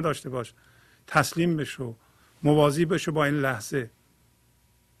کاری نداشته باش، تسلیم بشو، موازی بشو با این لحظه.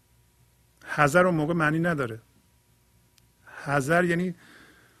 حذر اون موقع معنی نداره. حذر یعنی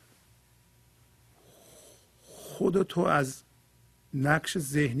خودتو از نقش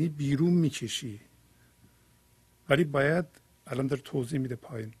ذهنی بیرون میکشی. ولی باید، الان داره توضیح میده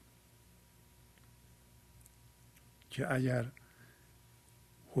پایین، که اگر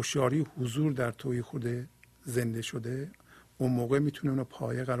هوشیاری حضور در توی خود زنده شده، اون موقع میتونه اونو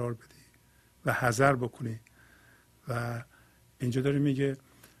پایه قرار بدی و حذر بکنی. و اینجا داره میگه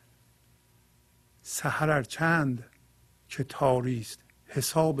سحر ار چند که تاری است،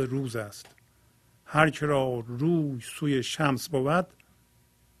 حساب روز است. هر که را روی سوی شمس بود،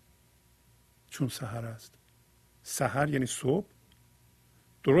 چون سحر است. سحر یعنی صبح.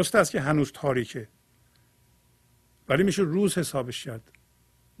 درست است که هنوز تاریکه، ولی میشه روز حسابش کرد.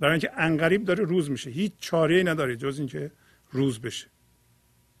 برای اینکه عنقریب داره روز میشه، هیچ چاره‌ای نداره جز اینکه روز بشه.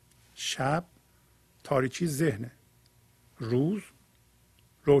 شب تاریکی ذهنه، روز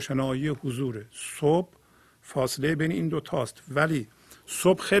روشنایی حضوره، صبح فاصله بین این دو تاست. ولی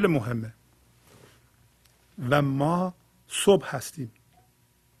صبح خیلی مهمه و ما صبح هستیم.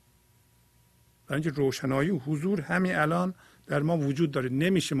 برای اینکه روشنایی و حضور همین الان در ما وجود داره.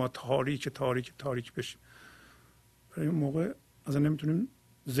 نمیشه ما تاریک بشیم. برای این موقع اصلا نمیتونیم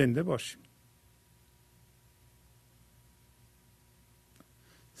زنده باشیم.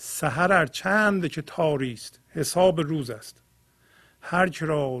 سحر ار چند که تاری است، حساب روز است. هر که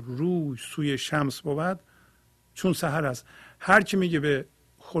را روی سوی شمس بود، چون سحر است. هر کی میگه به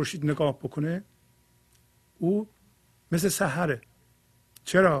خورشید نگاه بکنه، او مثل سحره.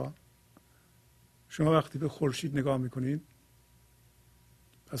 چرا؟ شما وقتی به خورشید نگاه میکنید،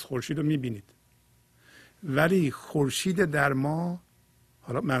 پس خورشید رو میبینید. ولی خورشید در ما،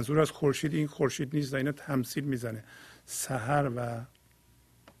 حالا منظور از خورشید این خورشید نیست، اینا تمثیل میزنه. سحر و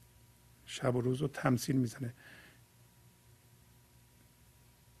شب و روز رو تمثیل میزنه.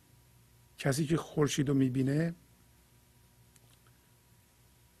 کسی که خورشید رو میبینه،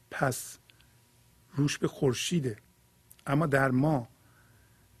 پس روش به خورشیده. اما در ما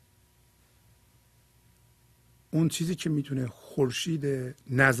اون چیزی که میتونه خورشید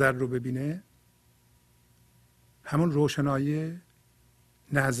نظر رو ببینه، همون روشنایی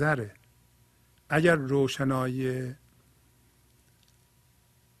نظره. اگر روشنایی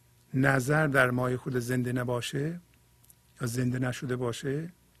نظر در مای خود زنده نباشه یا زنده نشده باشه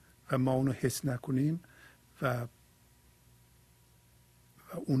و ما اونو حس نکنیم و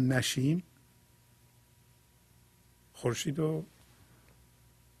اون نشیم، خورشید رو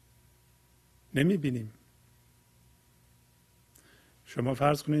نمیبینیم. شما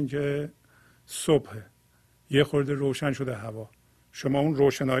فرض کنید که صبح یه خورده روشن شده هوا، شما اون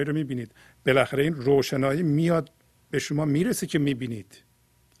روشنایی رو میبینید. بالاخره این روشنایی میاد به شما میرسه که میبینید.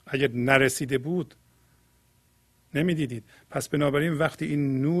 اگر نرسیده بود نمیدیدید. پس بنابراین وقتی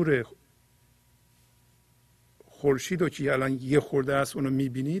این نور خورشید رو که الان یه خورده است اونو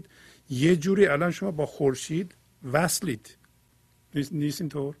میبینید، یه جوری الان شما با خورشید وصلید. نیست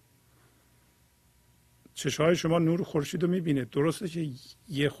اینطور؟ چشمای شما نور خورشید رو میبینه، درسته که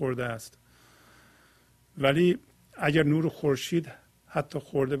یه خورده است، ولی اگر نور خورشید حتی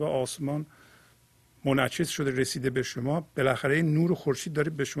خورده به آسمان منعکس شده رسیده به شما، بالاخره این نور خورشید داره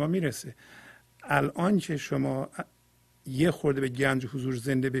به شما میرسه. الان که شما یه خورده به گنج حضور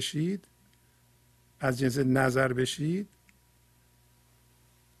زنده بشید، از جنس نظر بشید،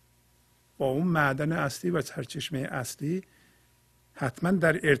 با اون معدن اصلی و سرچشمه اصلی حتما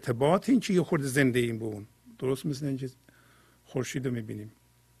در ارتباط، این که یه خورده زنده این به اون، درست مثل اینکه خورشید رو میبینیم.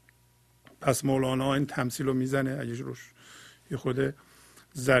 پس مولانا این تمثیل رو میزنه، اگه روش یه خورده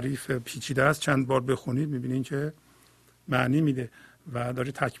ظریف پیچیده است چند بار بخونید میبینین که معنی میده و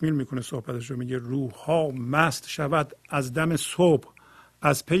داره تکمیل میکنه صحبتش رو. میگه روح ها مست شود از دم صبح،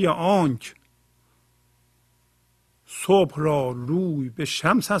 از پی آنک صبح را روی به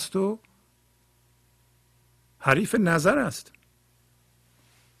شمس است و حریف نظر است.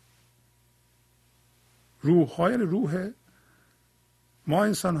 روح ها یعنی روح ما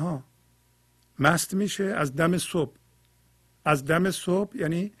انسان ها مست میشه از دم صبح. از دم صبح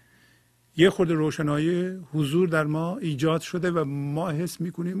یعنی یه خورده روشنایی حضور در ما ایجاد شده و ما حس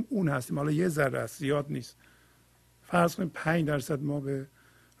میکنیم اون هستیم. حالا یه ذره است، زیاد نیست. فرض کنیم 5% ما به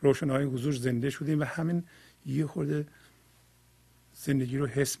روشنایی حضور زنده شدیم و همین یه خورده زندگی رو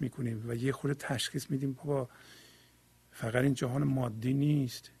حس میکنیم و یه خورده تشخیص میدیم بابا فقط این جهان مادی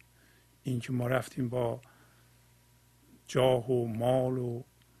نیست، این که ما رفتیم با جاه و مال و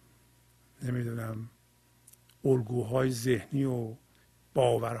نمیدونم الگوهای ذهنی و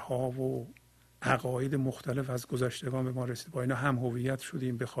باورها و عقاید مختلف از گذشتگان به ما رسید، با اینا هم هویت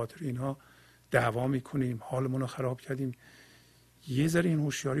شدیم، به خاطر اینها دعوا میکنیم، حالمون رو خراب کردیم. یه ذره این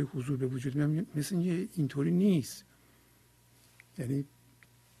هوشیاری حضور به وجود میاد، مثل اینطوری نیست. یعنی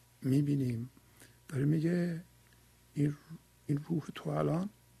میبینیم داره میگه این روح تو الان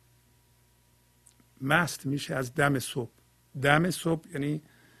مست میشه از دم صبح. دم صبح یعنی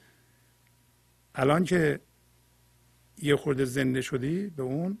الان که یه خورده زنده شدی به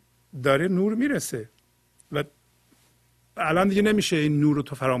اون، داره نور میرسه و الان دیگه نمیشه این نور رو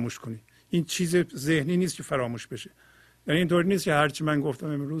تو فراموش کنی. این چیز ذهنی نیست که فراموش بشه. یعنی اینطوری نیست که هرچی من گفتم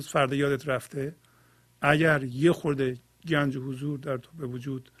امروز فردا یادت رفته. اگر یه خورده گنج حضور در تو به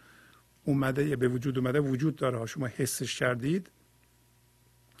وجود اومده یا به وجود اومده، وجود داره، شما حسش کردید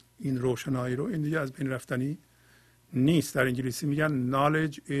این روشنایی رو، این دیگه از بین رفتنی نیست. در انگلیسی میگن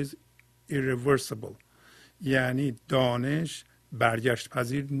knowledge is irreversible، یعنی دانش برگشت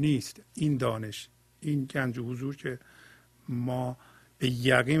پذیر نیست. این دانش، این گنج حضور که ما به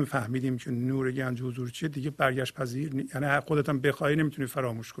یقین فهمیدیم که نور گنج حضور چیه، دیگه برگشت پذیر نیست. یعنی خودت هم بخوای نمیتونی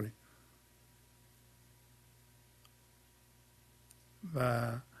فراموش کنی.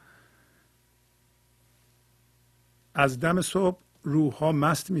 و از دم صبح روح ها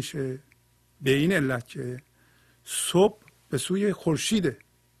مست میشه به این علت که صبح به سوی خورشیده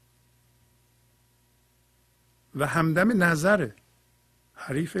و همدم نظره،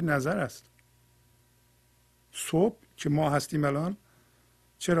 حریف نظر است. صبح که ما هستیم الان،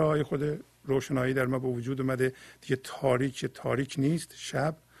 چرا خود روشنایی در ما به وجود اومده دیگه، تاریک نیست،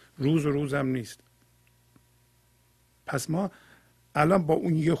 شب روز و روز هم نیست. پس ما الان با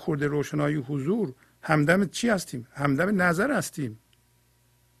اون یه خورده روشنایی حضور همدم چی هستیم؟ همدم نظر هستیم.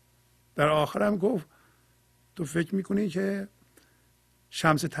 در آخر هم گفت تو فکر میکنی که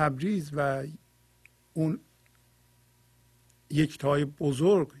شمس تبریز و اون یکتای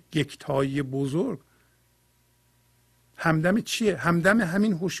بزرگ همدم چیه؟ همدم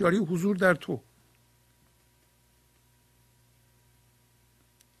همین هوشیاری حضور در تو.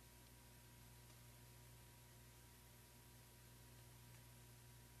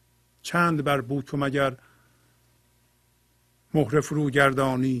 چند بر بوک و مگر مهر فرو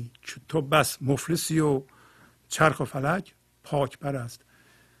گردانی، که تو بس مفلسی و چرخ و فلک پاک بر است.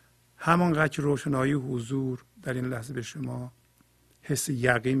 همانقدر که روشنایی حضور در این لحظه به شما حس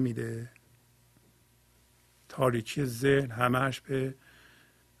یقین میده، تاریکی ذهن همش به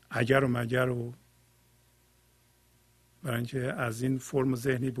اگر و مگر و برای اینکه از این فرم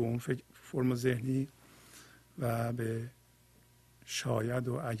ذهنی به اون فرم ذهنی و به شاید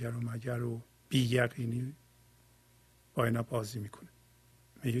و اگر و مگر و بی یقینی با اینا بازی میکنه.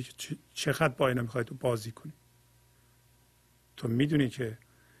 میگه که چقدر با اینا میخوای تو بازی کنی؟ تو میدونی که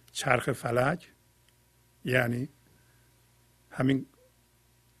چرخ فلک یعنی همین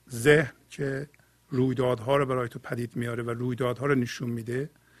ذهن که رویدادها رو برای تو پدید میاره و رویدادها رو نشون میده.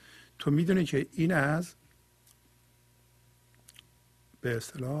 تو میدونی که این از به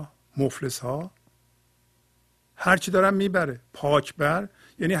اصطلاح مفلس ها هرچی دارن میبره. پاکبر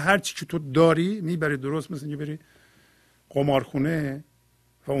یعنی هرچی که تو داری میبره. درست مثل اینکه بری قمارخونه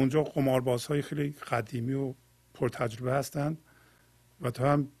و اونجا قماربازهای خیلی قدیمی و پرتجربه هستن و تو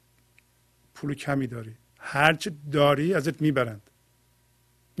هم پول کمی داری، هرچی داری ازت میبرند.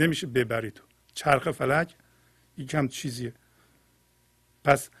 نمیشه ببری تو. چرخ فلک یکم چیزیه.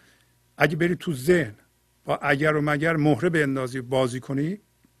 پس اگه بری تو ذهن با اگر و مگر مهره بندازی و بازی کنی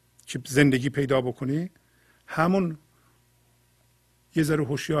که زندگی پیدا بکنی، همون یه ذره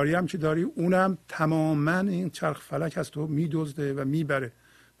هوشیاری هم که داری، اونم تماما این چرخ فلک از تو میدزده و میبره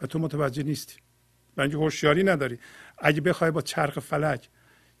و تو متوجه نیستی، برای اینکه هوشیاری نداری. اگه بخوای با چرخ فلک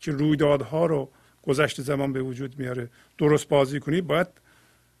که رویدادها رو گذشت زمان به وجود میاره درست بازی کنی، باید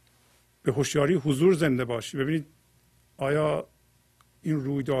به هوشیاری حضور زنده باشی. ببینید آیا این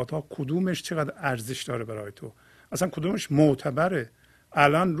رویدادها کدومش چقدر ارزش داره برای تو، اصلا کدومش معتبره.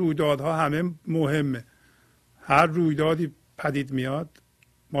 الان رویدادها همه مهمه، هر رویدادی پدید میاد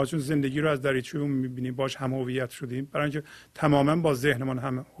ما چون زندگی رو از دریچه اون میبینیم، باش هم هویت شدیم، برای اینکه تماما با ذهنمان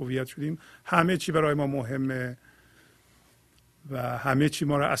هم هویت شدیم، همه چی برای ما مهمه و همه چی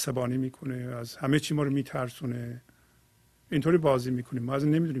ما رو عصبانی میکنه، از همه چی ما رو میترسونه. اینطوری بازی میکنیم، ما از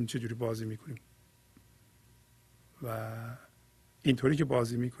نمیدونیم چجوری بازی میکنیم و اینطوری که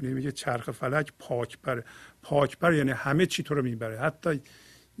بازی میکنیم میگه چرخ فلک پاکبره. پاکبر یعنی همه چی تو رو میبره، حتی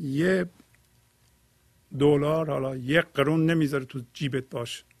یه دلار، حالا یک قرون نمیذاره تو جیبت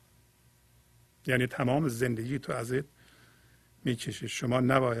باشه، یعنی تمام زندگی تو ازت میکشه. شما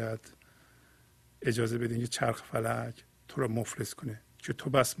نباید اجازه بدین که چرخ فلک تو رو مفلس کنه، که تو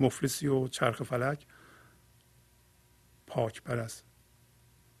بس مفلسی و چرخ فلک پاکبر است.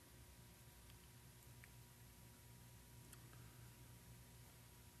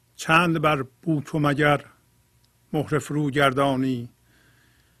 چند بر بوک و مگر مهر فرو گردانی،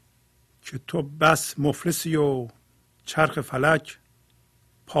 که تو بس مفلسی و چرخ فلک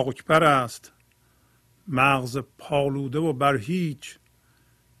پاکبر است. مغز پالوده و بر هیچ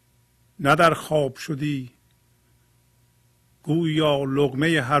نه در خواب شدی، گویا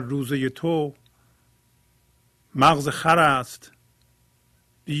لقمه هر روزه تو مغز خر است.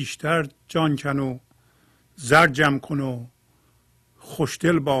 بیشتر جان کن و زر جمع کن و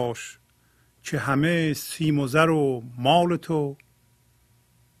خوشدل باش، که همه سیم و زر و مال تو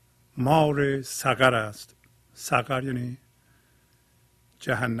مار سقر است. سقر یعنی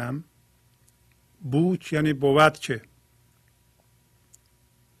جهنم، بوک یعنی بود که،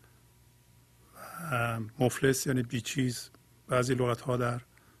 مفلس یعنی بیچیز. بعضی لغت ها در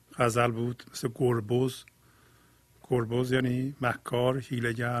غزل بود مثل گربز. گربز یعنی مکار،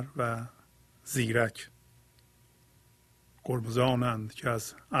 حیله‌گر و زیرک. گربزانند که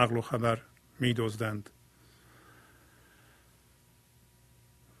از عقل و خبر می دزدند.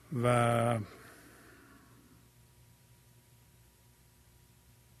 و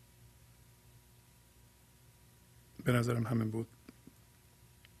به نظرم همین بود.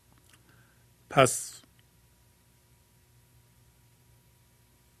 پس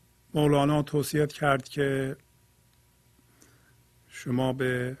مولانا توصیت کرد که شما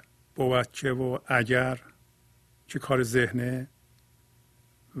به بوچه و اگر که کار ذهنه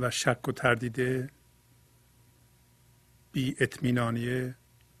و شک و تردیده، بی اطمینانیه،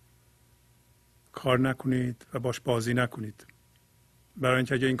 کار نکنید و باش بازی نکنید. برای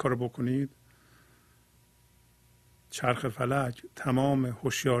اینکه اگه این کار رو بکنید، چرخ فلک تمام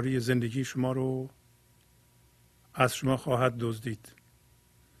هوشیاری زندگی شما رو از شما خواهد دزدید.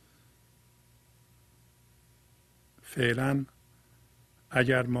 فعلا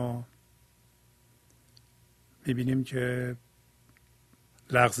اگر ما میبینیم که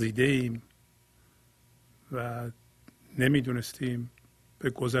لغزیده ایم و نمیدونستیم، به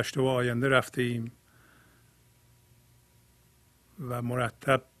گذشته و آینده رفته ایم و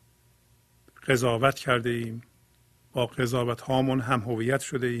مرتب قضاوت کرده ایم، با قضاوت هامون هم هویت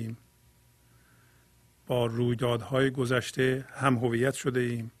شده ایم، با رویدادهای گذشته هم هویت شده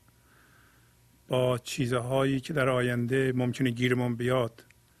ایم، با چیزهایی که در آینده ممکنه گیرمون بیاد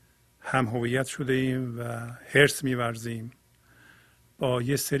هم هویت شده ایم و حرص می‌ورزیم، با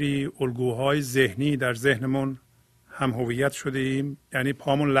یه سری الگوهای ذهنی در ذهنمون هم هویت شده ایم، یعنی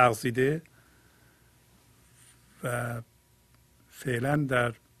پامون لغزیده و فعلا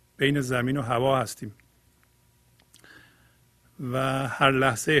در بین زمین و هوا هستیم و هر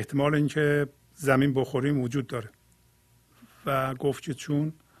لحظه احتمال اینکه زمین بخوریم وجود داره. و گفت که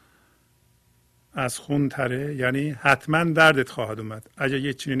چون از خون تره، یعنی حتما دردت خواهد اومد. اگر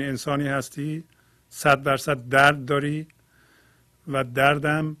یه چنین انسانی هستی 100% درد داری و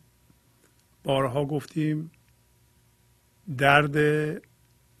دردم بارها گفتیم درد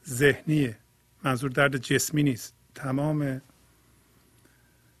ذهنیه، منظور درد جسمی نیست. تمام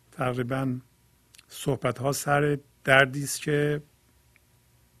تقریبا صحبت ها سر دردی است که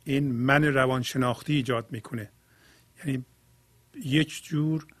این من روانشناختی ایجاد میکنه، یعنی یک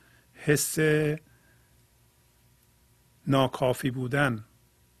جور حس ناکافی بودن،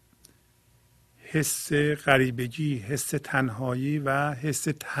 حس غریبگی، حس تنهایی و حس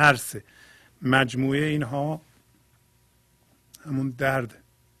ترس. مجموعه اینها همون درد.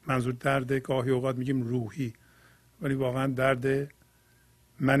 منظور درد گاهی اوقات میگیم روحی، ولی واقعا درد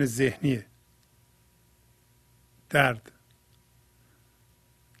من ذهنیه. درد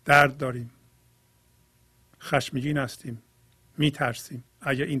داریم، خشمگین هستیم، میترسیم.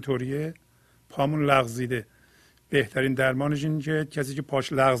 اگه اینطوریه پامون لغزیده. بهترین درمانش این که کسی که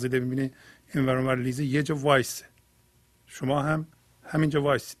پاش لغزیده ببینه این ور اون ور لیزه، یه جا وایسه. شما هم همینجا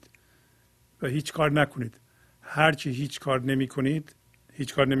وایسید و هیچ کار نکنید. هر چی هیچ کار نمی کنید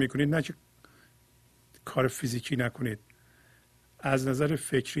نه که کار فیزیکی نکنید، از نظر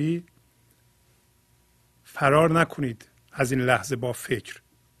فکری فرار نکنید از این لحظه با فکر.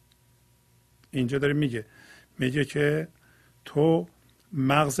 اینجا داره میگه که تو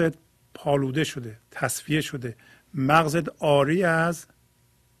مغزت پالوده شده، تصفیه شده، مغزت عاری از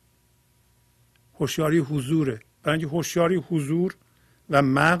هوشیاری حضوره. برای اینکه هوشیاری حضور و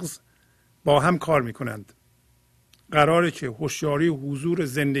مغز با هم کار میکنند. قراره که هوشیاری حضور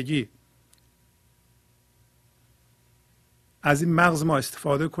زندگی از این مغز ما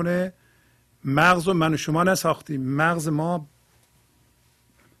استفاده کنه. مغز رو من و شما نساختیم. مغز ما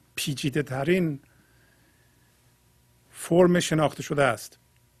پیچیده ترین فرم شناخته شده است،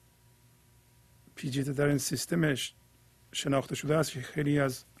 پیچیده ترین سیستمش شناخته شده است که خیلی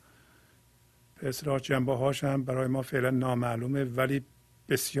از به اصطلاح جنبه هاش هم برای ما فعلا نامعلومه، ولی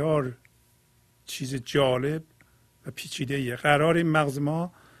بسیار چیز جالب و پیچیده ایه. قرار این مغز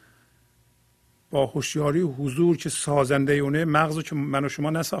ما با هوشیاری حضور که سازنده اونه، مغز رو که من و شما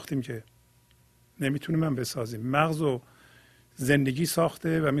نساختیم، که نمیتونیم من بسازیم. مغز رو زندگی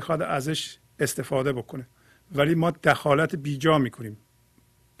ساخته و میخواد ازش استفاده بکنه، ولی ما دخالت بیجا میکنیم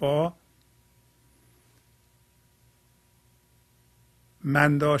با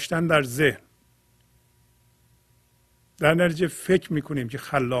من داشتن در ذهن. در نتیجه فکر میکنیم که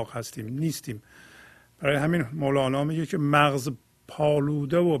خلاق هستیم، نیستیم. برای همین مولانا میگه که مغز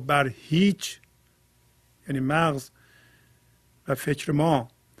پالوده و بر هیچ، یعنی مغز و فکر ما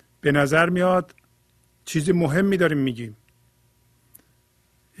به نظر میاد چیز مهمی داریم میگیم.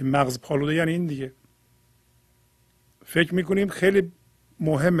 این مغز پالوده یعنی این دیگه. فکر میکنیم خیلی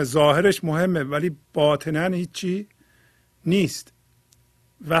مهمه، ظاهرش مهمه، ولی باطناً هیچی نیست.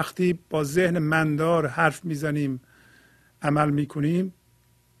 وقتی با ذهن مندار حرف میزنیم، عمل میکنیم،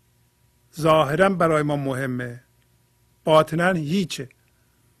 ظاهرا برای ما مهمه، باطناً هیچه.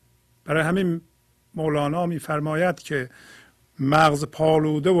 برای همین مولانا میفرماید که مغز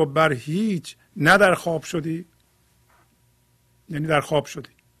پالوده و بر هیچ، نه در خواب شدی، یعنی در خواب شدی.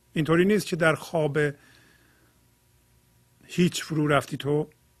 اینطوری نیست که در خواب هیچ فرو رفتی تو.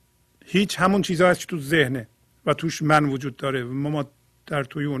 هیچ همون چیزا هست که تو ذهنه و توش من وجود داره و ما در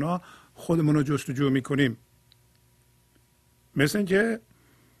توی اونا خودمون رو جستجو میکنیم. مثل اینکه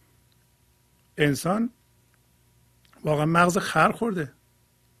انسان واقعا مغز خر خورده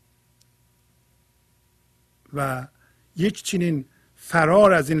و یک چنین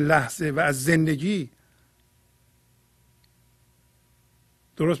فرار از این لحظه و از زندگی،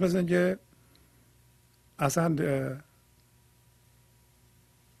 درست مثل اینکه اصلا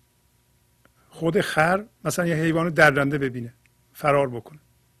خود خر مثلا یه حیوان درنده ببینه فرار بکنه.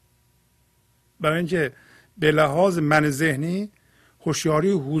 برای اینکه به لحاظ من ذهنی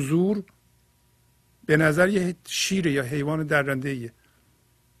هوشیاری حضور به نظر یه شیر یا حیوان درنده ایه.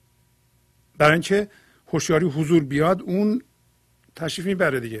 برای اینکه هوشیاری حضور بیاد، اون تشریف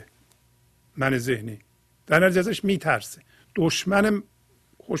میبره دیگه. من ذهنی در نتیجه ازش میترسه. دشمن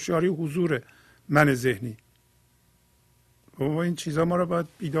هوشیاری حضور من ذهنی. و این چیزا ما رو باید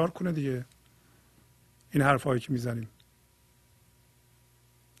بیدار کنه دیگه، این حرفایی که میزنیم.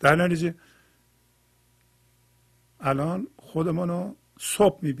 در نتیجه الان خودمون رو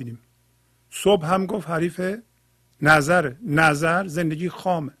صبح میبینیم. صبح هم گفت حریف نظر زندگی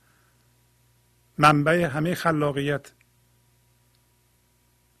خامه، منبع همه خلاقیت.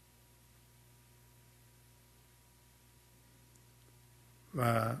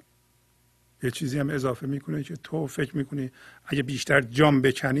 و یه چیزی هم اضافه میکنه که تو فکر میکنی اگه بیشتر جان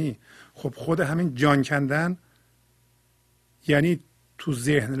بکنی، خب خود همین جان کندن یعنی تو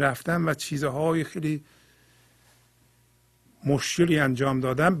ذهن رفتن و چیزهای خیلی مشکلی انجام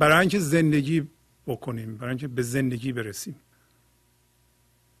دادن برای اینکه زندگی بکنیم، برای اینکه به زندگی برسیم.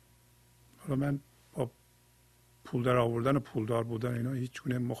 حالا من با پول در آوردن و پولدار بودن اینا هیچ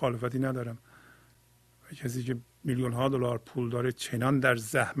گونه مخالفتی ندارم. کسی که میلیون ها دلار پول داره چنان در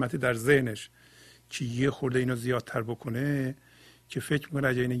زحمت در ذهنش که یه خورده اینو زیادتر بکنه که فکر میکنه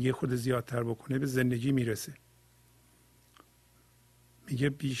اگه اینو یه خورده زیادتر بکنه به زندگی میرسه. میگه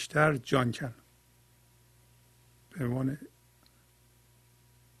بیشتر جان کن. به عنوان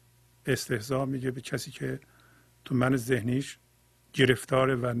استهزا میگه به کسی که تو من ذهنیش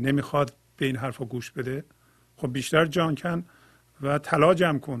گرفتاره و نمیخواد به این حرفا گوش بده، خب بیشتر جان کن و طلا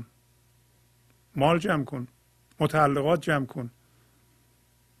جمع کن، مال جمع کن، متعلقات جمع کن،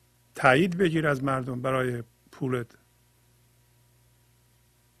 تایید بگیر از مردم برای پولت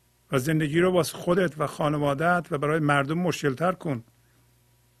و زندگی رو واسه خودت و خانوادت و برای مردم مشکل‌تر کن.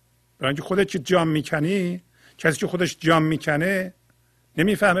 برای اینکه خودت که جام میکنی، کسی که خودش جام میکنه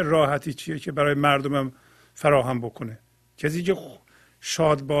نمیفهمه راحتی چیه که برای مردمم فراهم بکنه. کسی که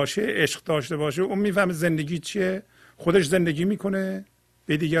شاد باشه، عشق داشته باشه، اون میفهمه زندگی چیه، خودش زندگی میکنه،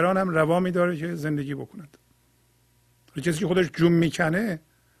 به دیگران هم روا میداره که زندگی بکنند. کسی که خودش جون میکنه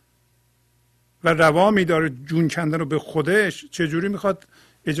و روا میداره جون کندن رو به خودش، چجوری میخواد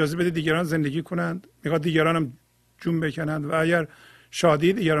اجازه بده دیگران زندگی کنند؟ میخواد دیگران هم جون بکنند و اگر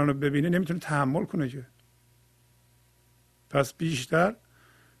شادی دیگران رو ببینه نمیتونه تحمل کنه که. پس بیشتر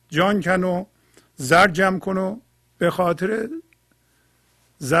جان کن و زر جمع کن و به خاطر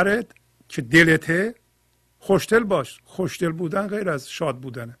زرت که دلته خوشدل باش. خوشدل بودن غیر از شاد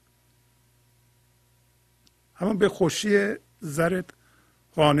بودنه. اما به خوشی زرت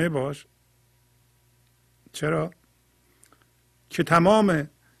قانع باش. چرا؟ که تمام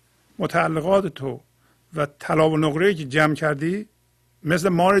متعلقات تو و طلا و نقره‌ای که جمع کردی مثل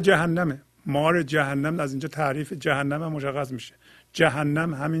مار جهنمه. مار جهنم، از اینجا تعریف جهنم هم مشخص میشه.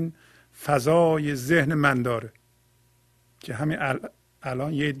 جهنم همین فضای ذهن من داره که همین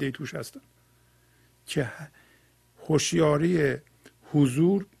الان یه عده توش هستن که هوشیاری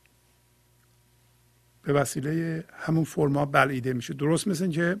حضور به وسیله همون فرما بلعیده میشه. درست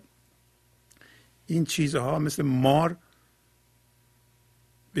مثل که این چیزها مثل مار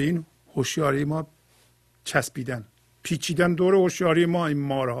به این هوشیاری ما چسبیدن، پیچیدن دور هوشیاری ما.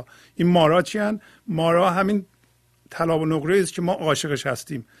 این مارها چی هن؟ مارها همین طلا و نقره است که ما عاشقش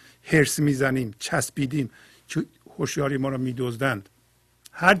هستیم، هرس میزنیم، چسبیدیم که هوشیاری ما رو میدزدند.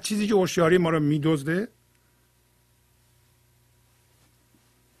 هر چیزی که هوشیاری ما رو میدزده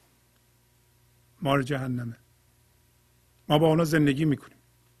مار جهنمه. ما با اونا زندگی میکنیم،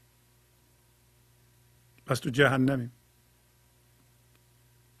 پس تو جهنمیم.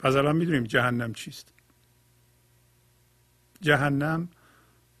 پس الان میدونیم جهنم چیست. جهنم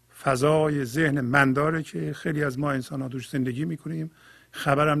فضای ذهن من داره که خیلی از ما انسان ها توش زندگی میکنیم،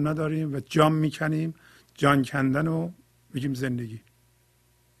 خبرم نداریم و جام میکنیم. جان کندن رو میگیم زندگی.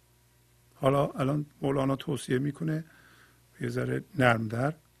 حالا الان مولانا توصیه میکنه یه ذره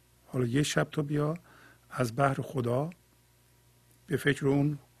نرم‌تر، حالا یه شب تو بیا از بحر خدا، به فکر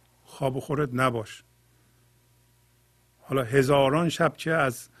اون خواب و خورت نباش. حالا هزاران شب که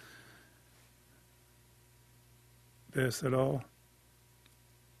از به اصطلاح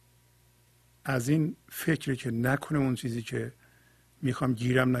از این فکری که نکنه اون چیزی که میخوام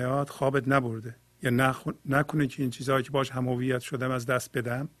گیرم نیاد خوابت نبرده، یا نکنه که این چیزهایی که باش هم هویت شدم از دست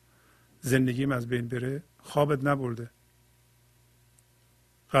بدم، زندگیم از بین بره، خوابت نبرده.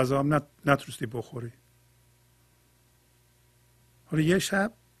 غذا هم نتونستی بخوری. حالا یه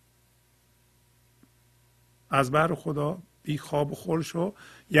شب از بحر خدا بی خواب و خور شو،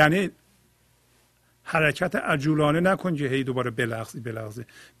 یعنی حرکت عجولانه نکن که هی دوباره بلغزی.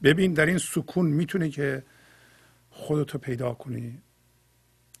 ببین در این سکون میتونه که خودتو پیدا کنی.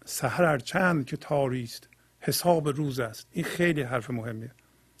 سحر هر چند که تاریست حساب روز است. این خیلی حرف مهمیه.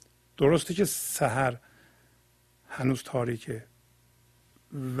 درسته که سحر هنوز تاریکه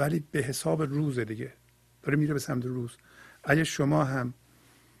ولی به حساب روز دیگه داره میره به سمت روز. اگه شما هم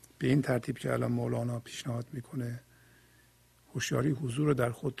به این ترتیب که الان مولانا پیشنهاد میکنه هوشیاری حضور رو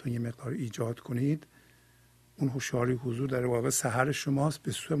در خودتون یه مقدار ایجاد کنید، اون هوشیاری حضور در واقع سحر شماست.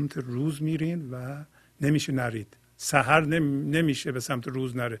 به سمت روز میرین و نمیشه نرید. سحر نمیشه به سمت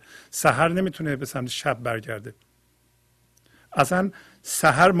روز نره. سحر نمیتونه به سمت شب برگرده. اصلا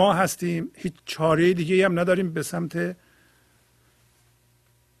سحر ما هستیم، هیچ چاره دیگه هم نداریم به سمت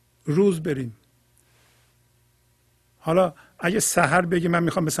روز بریم. حالا اگه سحر بگه من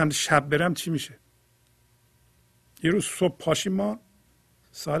میخوام به سمت شب برم چی میشه؟ یه روز صبح پاشیم ما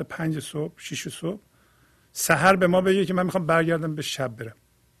ساعت 5 صبح 6 صبح، سحر به ما بگه که من میخوام برگردم به شب برم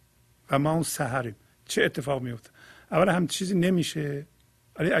و ما اون سحریم. چه اتفاق میفته؟ اولا هم چیزی نمیشه،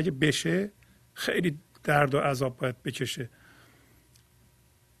 ولی اگه بشه خیلی درد و عذاب باید بکشه.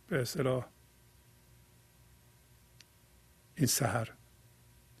 به اصطلاح این سحر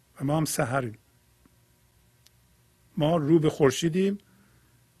و ما هم سحریم. ما رو به خورشیدیم،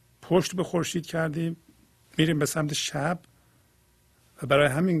 پشت به خورشید کردیم، میریم به سمت شب و برای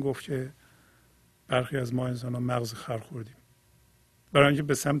همین گفت که برخی از ما انسان ها مغز خر خوردیم، برای اینکه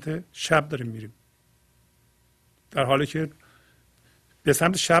به سمت شب داریم میریم. در حالی که به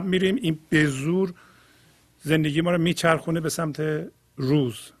سمت شب میریم، این به زور زندگی ما رو میچرخونه به سمت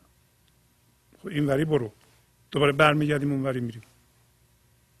روز. خب این وری برو، دوباره برمیگردیم اون وری میریم.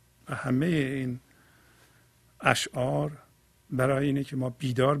 و همه این اشعار برای اینه که ما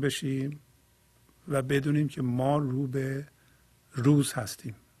بیدار بشیم و بدونیم که ما رو به روز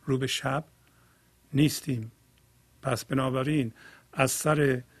هستیم، رو به شب نیستیم. پس بنابراین از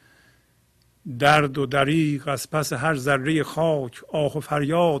سر درد و دریغ، از پس هر ذره خاک، آه و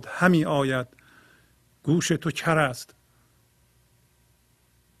فریاد همی آید، گوش تو کرست.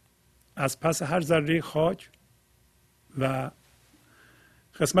 از پس هر ذره خاک و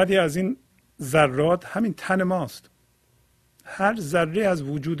قسمتی از این ذرات همین تن ماست. هر ذره از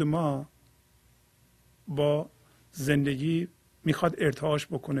وجود ما با زندگی میخواد ارتعاش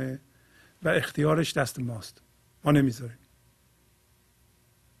بکنه و اختیارش دست ماست، ما نمیذاریم.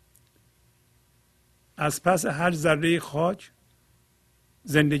 از پس هر ذره خاک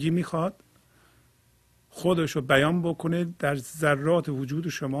زندگی میخواد خودش رو بیان بکنه در ذرات وجود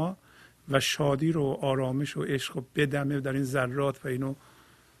شما و شادی رو، آرامش و عشق رو بدمه در این ذرات و اینو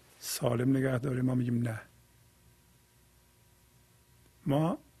سالم نگه داره. ما میگیم نه.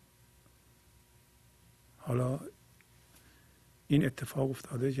 ما حالا این اتفاق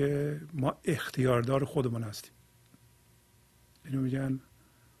افتاده که ما اختیاردار خودمون هستیم. اینو میگن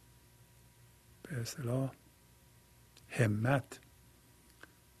به اصطلاح همت،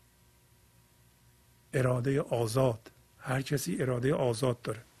 اراده آزاد. هر کسی اراده آزاد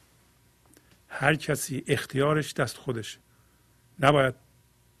داره، هر کسی اختیارش دست خودش، نباید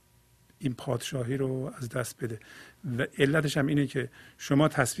این پادشاهی رو از دست بده. و علتش هم اینه که شما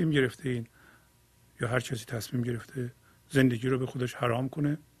تصمیم گرفته این، یا هر کسی تصمیم گرفته زندگی رو به خودش حرام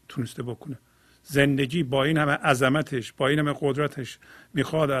کنه، تونسته بکنه. زندگی با این همه عظمتش، با این همه قدرتش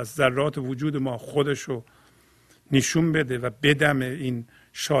میخواد از ذرات وجود ما خودش رو نشون بده و بدمه این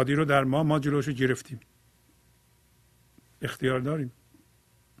شادی رو در ما. ما جلوش رو گرفتیم، اختیار داریم.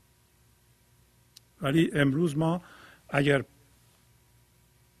 ولی امروز ما اگر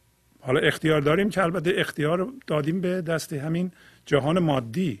حالا اختیار داریم که البته اختیار دادیم به دست همین جهان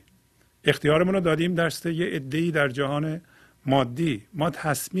مادی، اختیارمون رو دادیم دست یه عده‌ای در جهان مادی. ما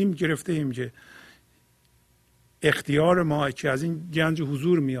تصمیم گرفته ایم که اختیار ما که از این گنج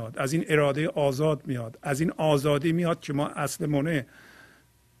حضور میاد، از این اراده آزاد میاد، از این آزادی میاد که ما اصلمونه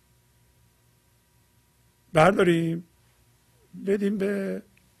برداریم بدیم به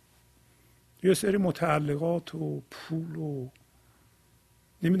یه سری متعلقات و پول و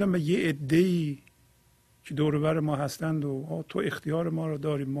نمیدونم به یه عده‌ای که دور و بر ما هستند و تو اختیار ما رو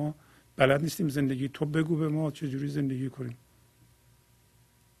داریم، ما بلد نیستیم زندگی، تو بگو به ما چجوری زندگی کنیم.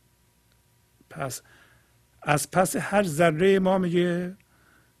 پس از پس هر ذره ما میگه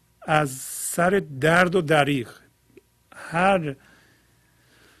از سر درد و دریغ، هر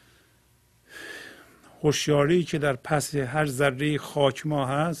هوشیاری که در پس هر ذره خاک ما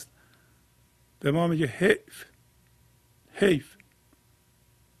هست به ما میگه حیف، حیف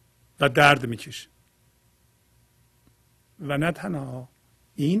و درد میکشه. و نه تنها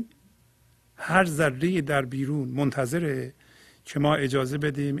این، هر ذره در بیرون منتظره که ما اجازه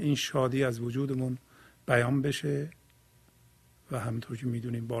بدیم این شادی از وجودمون بیان بشه. و همونطور که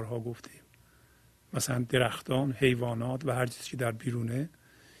میدونیم بارها گفتیم، مثلا درختان، حیوانات و هر چیزی که در بیرونه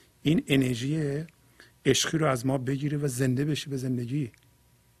این انرژی عشقی رو از ما بگیره و زنده بشه به زندگی.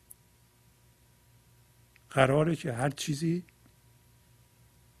 قراره که هر چیزی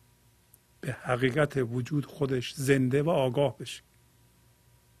به حقیقت وجود خودش زنده و آگاه بشه.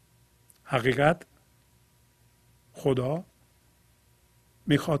 حقیقت، خدا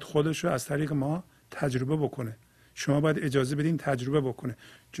میخواد خودش رو از طریق ما تجربه بکنه. شما باید اجازه بدین تجربه بکنه.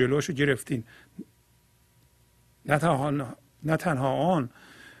 جلوشو گرفتین. نه تنها آن،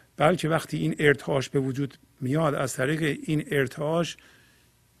 بلکه وقتی این ارتعاش به وجود میاد، از طریق این ارتعاش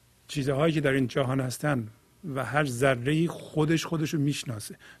چیزهایی که در این جهان هستن و هر ذره‌ای خودش رو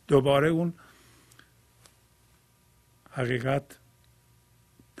میشناسه. دوباره اون حقیقت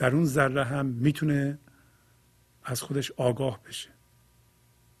در اون ذره هم میتونه از خودش آگاه بشه.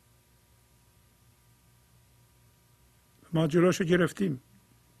 ما جلوشو گرفتیم.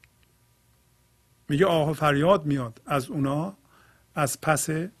 میگه آه و فریاد میاد از اونا، از پس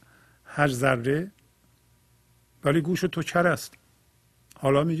هر ذره، ولی گوش تو کرست.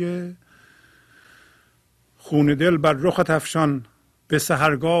 حالا میگه خون دل بر رخت افشان به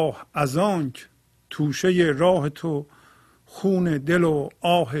سحرگاه، از آنک توشه راه تو خون دل و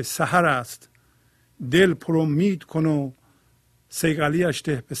آه سحر است. دل پر امید کن و صیقلیش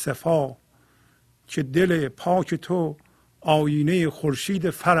ده به صفا، که دل پاک تو آینه خورشید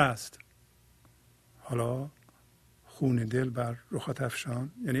فر است. حالا خون دل بر رخت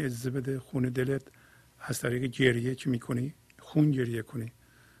افشان، یعنی اجازه بده خون دلت از طریق گریه که میکنی خون گریه کنی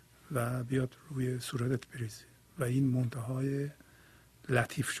و بیاد روی صورتت بریزی و این منتهای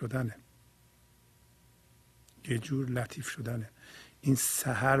لطیف شدنه، یه جور لطیف شدنه. این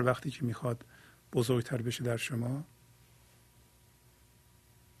سحر وقتی که میخواد بزرگتر بشه در شما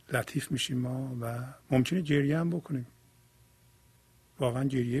لطیف میشیم ما و ممکنه گریه هم بکنیم، واقعا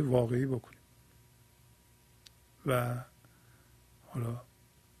گریه واقعی بکنیم و حالا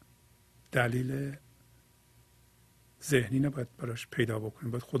دلیل ذهنی نباید براش پیدا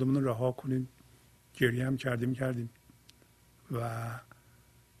بکنیم، باید خودمون رو رها کنیم. گریه هم کردیم و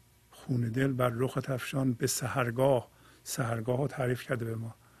خون دل بر رخ افشان به سحرگاه رو تعریف کرده به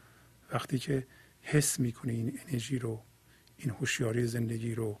ما. وقتی که حس میکنی این انرژی رو، این هوشیاری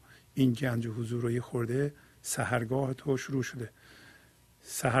زندگی رو، این گنج حضور رو یه خورده، سحرگاه تو شروع شده.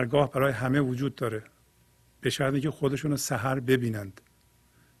 سحرگاه برای همه وجود داره به شرطی که خودشون رو سحر ببینند.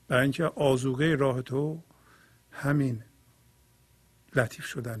 برای اینکه آذوقه راه تو همین لطیف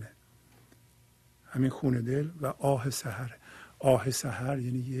شدنه، همین خون دل و آه سحر. آه سحر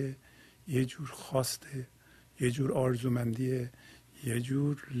یعنی یه جور خواسته، یه جور آرزومندیه، یه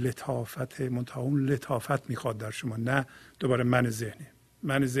جور لطافت. منتها اون لطافت میخواد در شما، نه دوباره من ذهنی.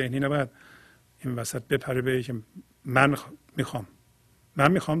 من ذهنی نباید این وسط بپره به که من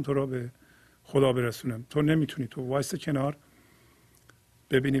میخوام تو رو به خدا برسونم. تو نمیتونی، تو وایسته کنار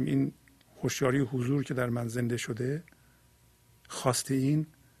ببینیم این هوشیاری حضور که در من زنده شده، خواسته این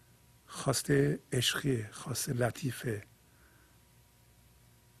خواسته عشقیه، خواسته لطیفه،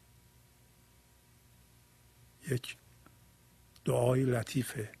 یک دعای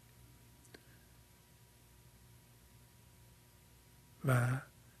لطیفه و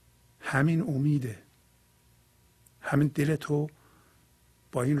همین امیده. همین دل تو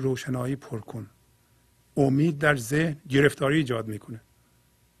با این روشنایی پر کن. امید در ذهن گرفتاری ایجاد میکنه.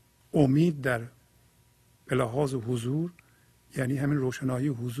 امید در به لحاظ حضور یعنی همین روشنایی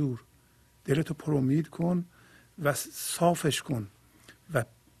حضور. دلتو پر امید کن و صافش کن و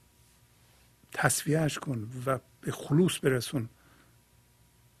تصفیهش کن و به خلوص برسون.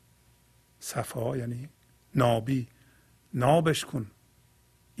 صفا یعنی نابی، نابش کن.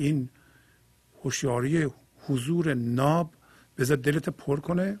 این هوشیاری حضور ناب بذار دلت پر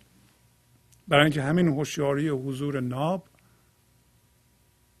کنه، برای اینکه همین هوشیاری حضور ناب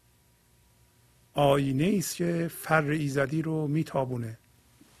آینه است که فر ایزدی رو میتابونه.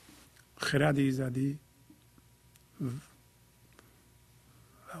 خرد ایزدی و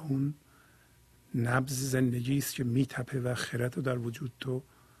اون نبض زندگی است که میتپه و خرد رو در وجود تو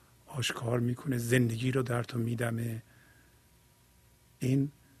آشکار میکنه، زندگی رو در تو میدمه.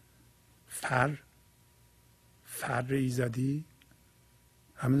 این فر ایزدی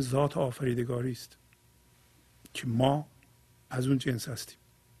همین ذات آفریدگاری است که ما از اون جنس هستیم.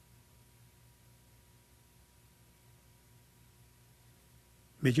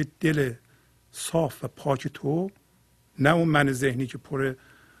 میگه دل صاف و پاک تو، نه اون من ذهنی که پر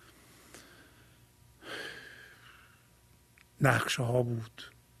نقشه ها بود،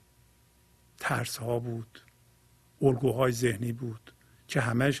 ترس ها بود، الگوهای ذهنی بود که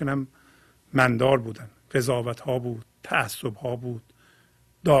همهشون هم مندار بودن. قضاوت ها بود، تعصب ها بود،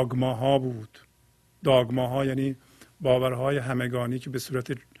 داگما ها بود. داگما ها یعنی باورهای همگانی که به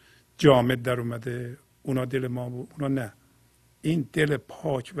صورت جامد در اومده. اونا دل ما بود، اونا نه. این دل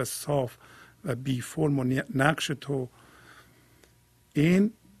پاک و صاف و بی فرم و نقش تو،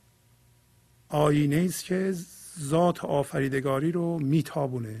 این آینه است که ذات آفریدگاری رو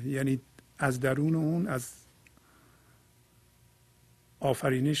میتابونه. یعنی از درون اون، از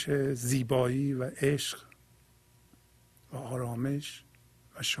آفرینش زیبایی و عشق و آرامش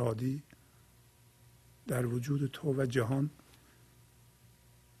و شادی در وجود تو و جهان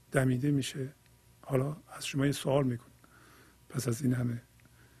دمیده میشه. حالا از شما یه سوال میکنم، پس از این همه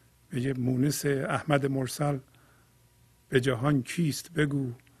میگه مونس احمد مرسل به جهان کیست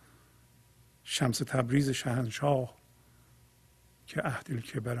بگو، شمس تبریز شهنشاه که عهد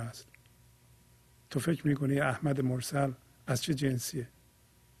الکبر است. تو فکر میکنی احمد مرسل از چه جنسیه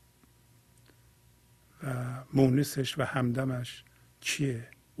و مونسش و همدمش کیه؟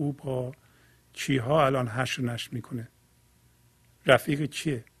 او با کیها الان حشر نشر میکنه؟ رفیق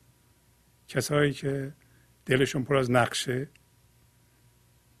کیه؟ کسایی که دلشون پر از نقشه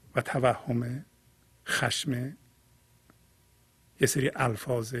و توهمه، خشمه، یه سری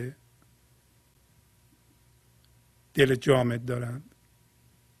الفاظه، دل جامد دارند.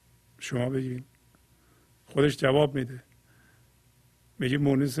 شما بگید. خودش جواب میده، میگه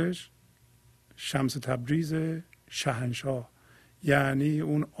مونسش شمس تبریز شهنشاه، یعنی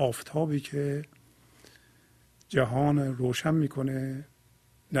اون آفتابی که جهان روشن میکنه،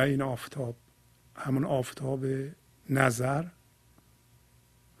 نه این آفتاب، همون آفتاب نظر،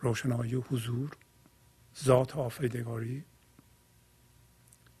 روشنایی حضور، ذات آفریدگاری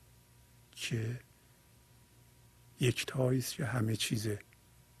که یکتایی است که همه چیزه،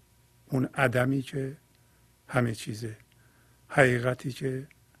 اون عدمی که همه چیزه، حقیقتی که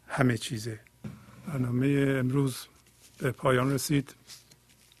همه چیزه. برنامه امروز به پایان رسید.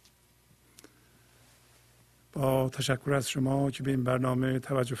 با تشکر از شما که به این برنامه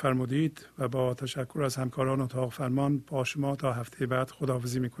توجه فرمودید و با تشکر از همکاران اتاق فرمان با شما تا هفته بعد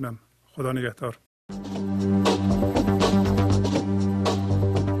خداحافظی میکنم. خدا نگهدار.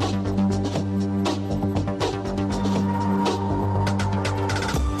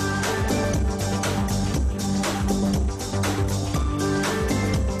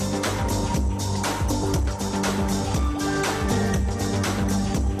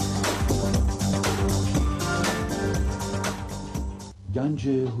 گنج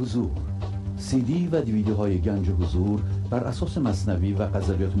حضور، CD و DVD های گنج حضور بر اساس مثنوی و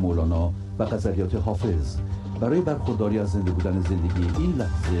غزلیات مولانا و غزلیات حافظ برای برخورداری از زنده بودن زندگی این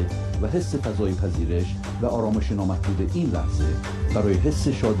لحظه و حس فضای پذیرش و آرامش نامحدود این لحظه، برای حس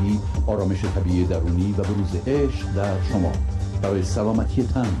شادی، آرامش طبیعی درونی و بروز عشق در شما، برای سلامتی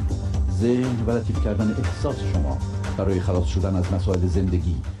تن، ذهن و لطیف کردن احساس شما، برای خلاص شدن از مسائل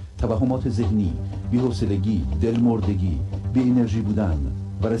زندگی، توهمات ذهنی، بی‌حوصلگی، دلمردگی، بی انرژی بودن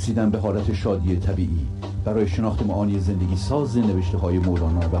و رسیدن به حالت شادی طبیعی، برای شناخت معانی زندگی ساز نوشته های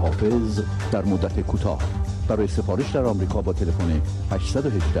مولانا و حافظ در مدت کوتاه. برای سفارش در آمریکا با تلفن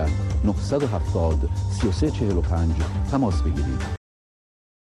 818 970 3345 تماس بگیرید.